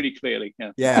see it really clearly.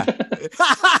 Yeah.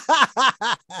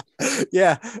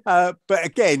 But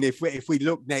again, if we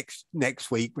look next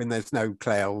week when there's no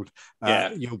cloud,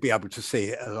 you'll be able to see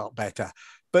it a lot better.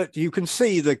 But you can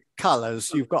see the colours.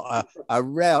 You've got a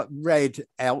red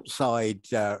outside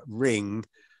ring,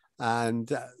 and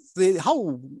the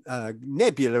whole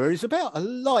nebula is about a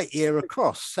light year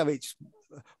across. So it's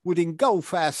would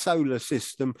engulf our solar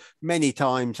system many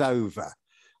times over,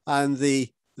 and the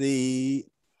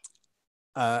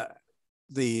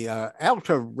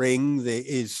outer ring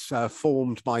is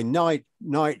formed by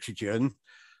nitrogen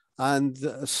and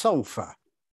sulfur,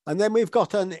 and then we've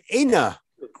got an inner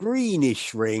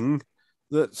greenish ring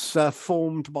that's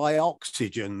formed by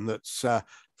oxygen that's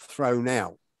thrown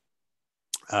out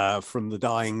from the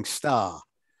dying star,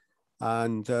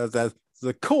 and the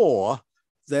core.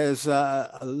 There's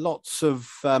lots of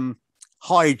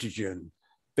hydrogen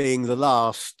being the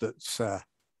last that's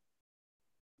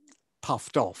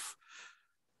puffed off.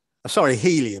 Sorry,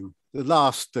 helium. The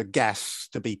last gas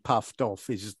to be puffed off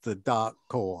is the dark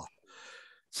core.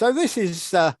 So this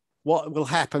is what will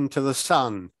happen to the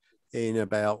sun in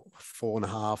about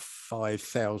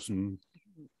 4,500–5,000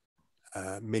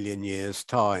 million years'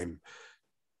 time.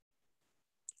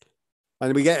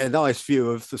 And we get a nice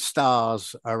view of the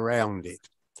stars around it.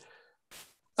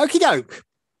 Okie doke.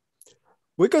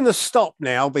 We're going to stop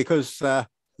now because the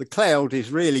cloud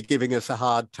is really giving us a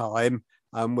hard time,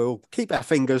 and we'll keep our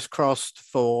fingers crossed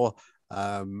for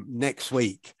next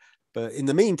week. But in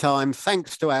the meantime,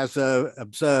 thanks to our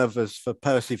observers for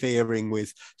persevering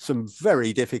with some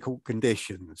very difficult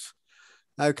conditions.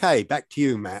 Okay, back to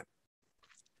you, Matt.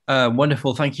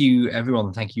 Wonderful. Thank you,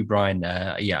 everyone. Thank you, Brian.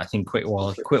 Yeah, I think quit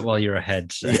while you're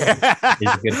ahead. Is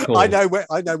a good call. I know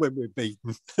when we're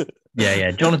beaten.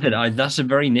 Yeah. Jonathan, that's a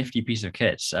very nifty piece of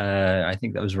kit. I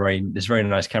think that was this very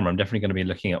nice camera. I'm definitely going to be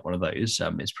looking at one of those.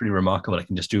 It's pretty remarkable. I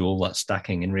can just do all that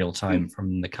stacking in real time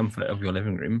from the comfort of your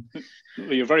living room.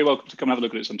 You're very welcome to come and have a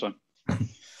look at it sometime.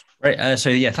 Right. So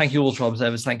yeah, thank you all to our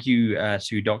observers. Thank you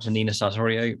to Dr. Nina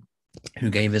Sartorio, who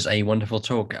gave us a wonderful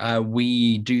talk.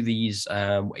 We do these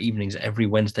evenings every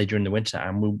Wednesday during the winter,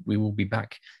 and we will be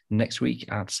back next week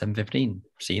at 7:15.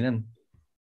 See you then.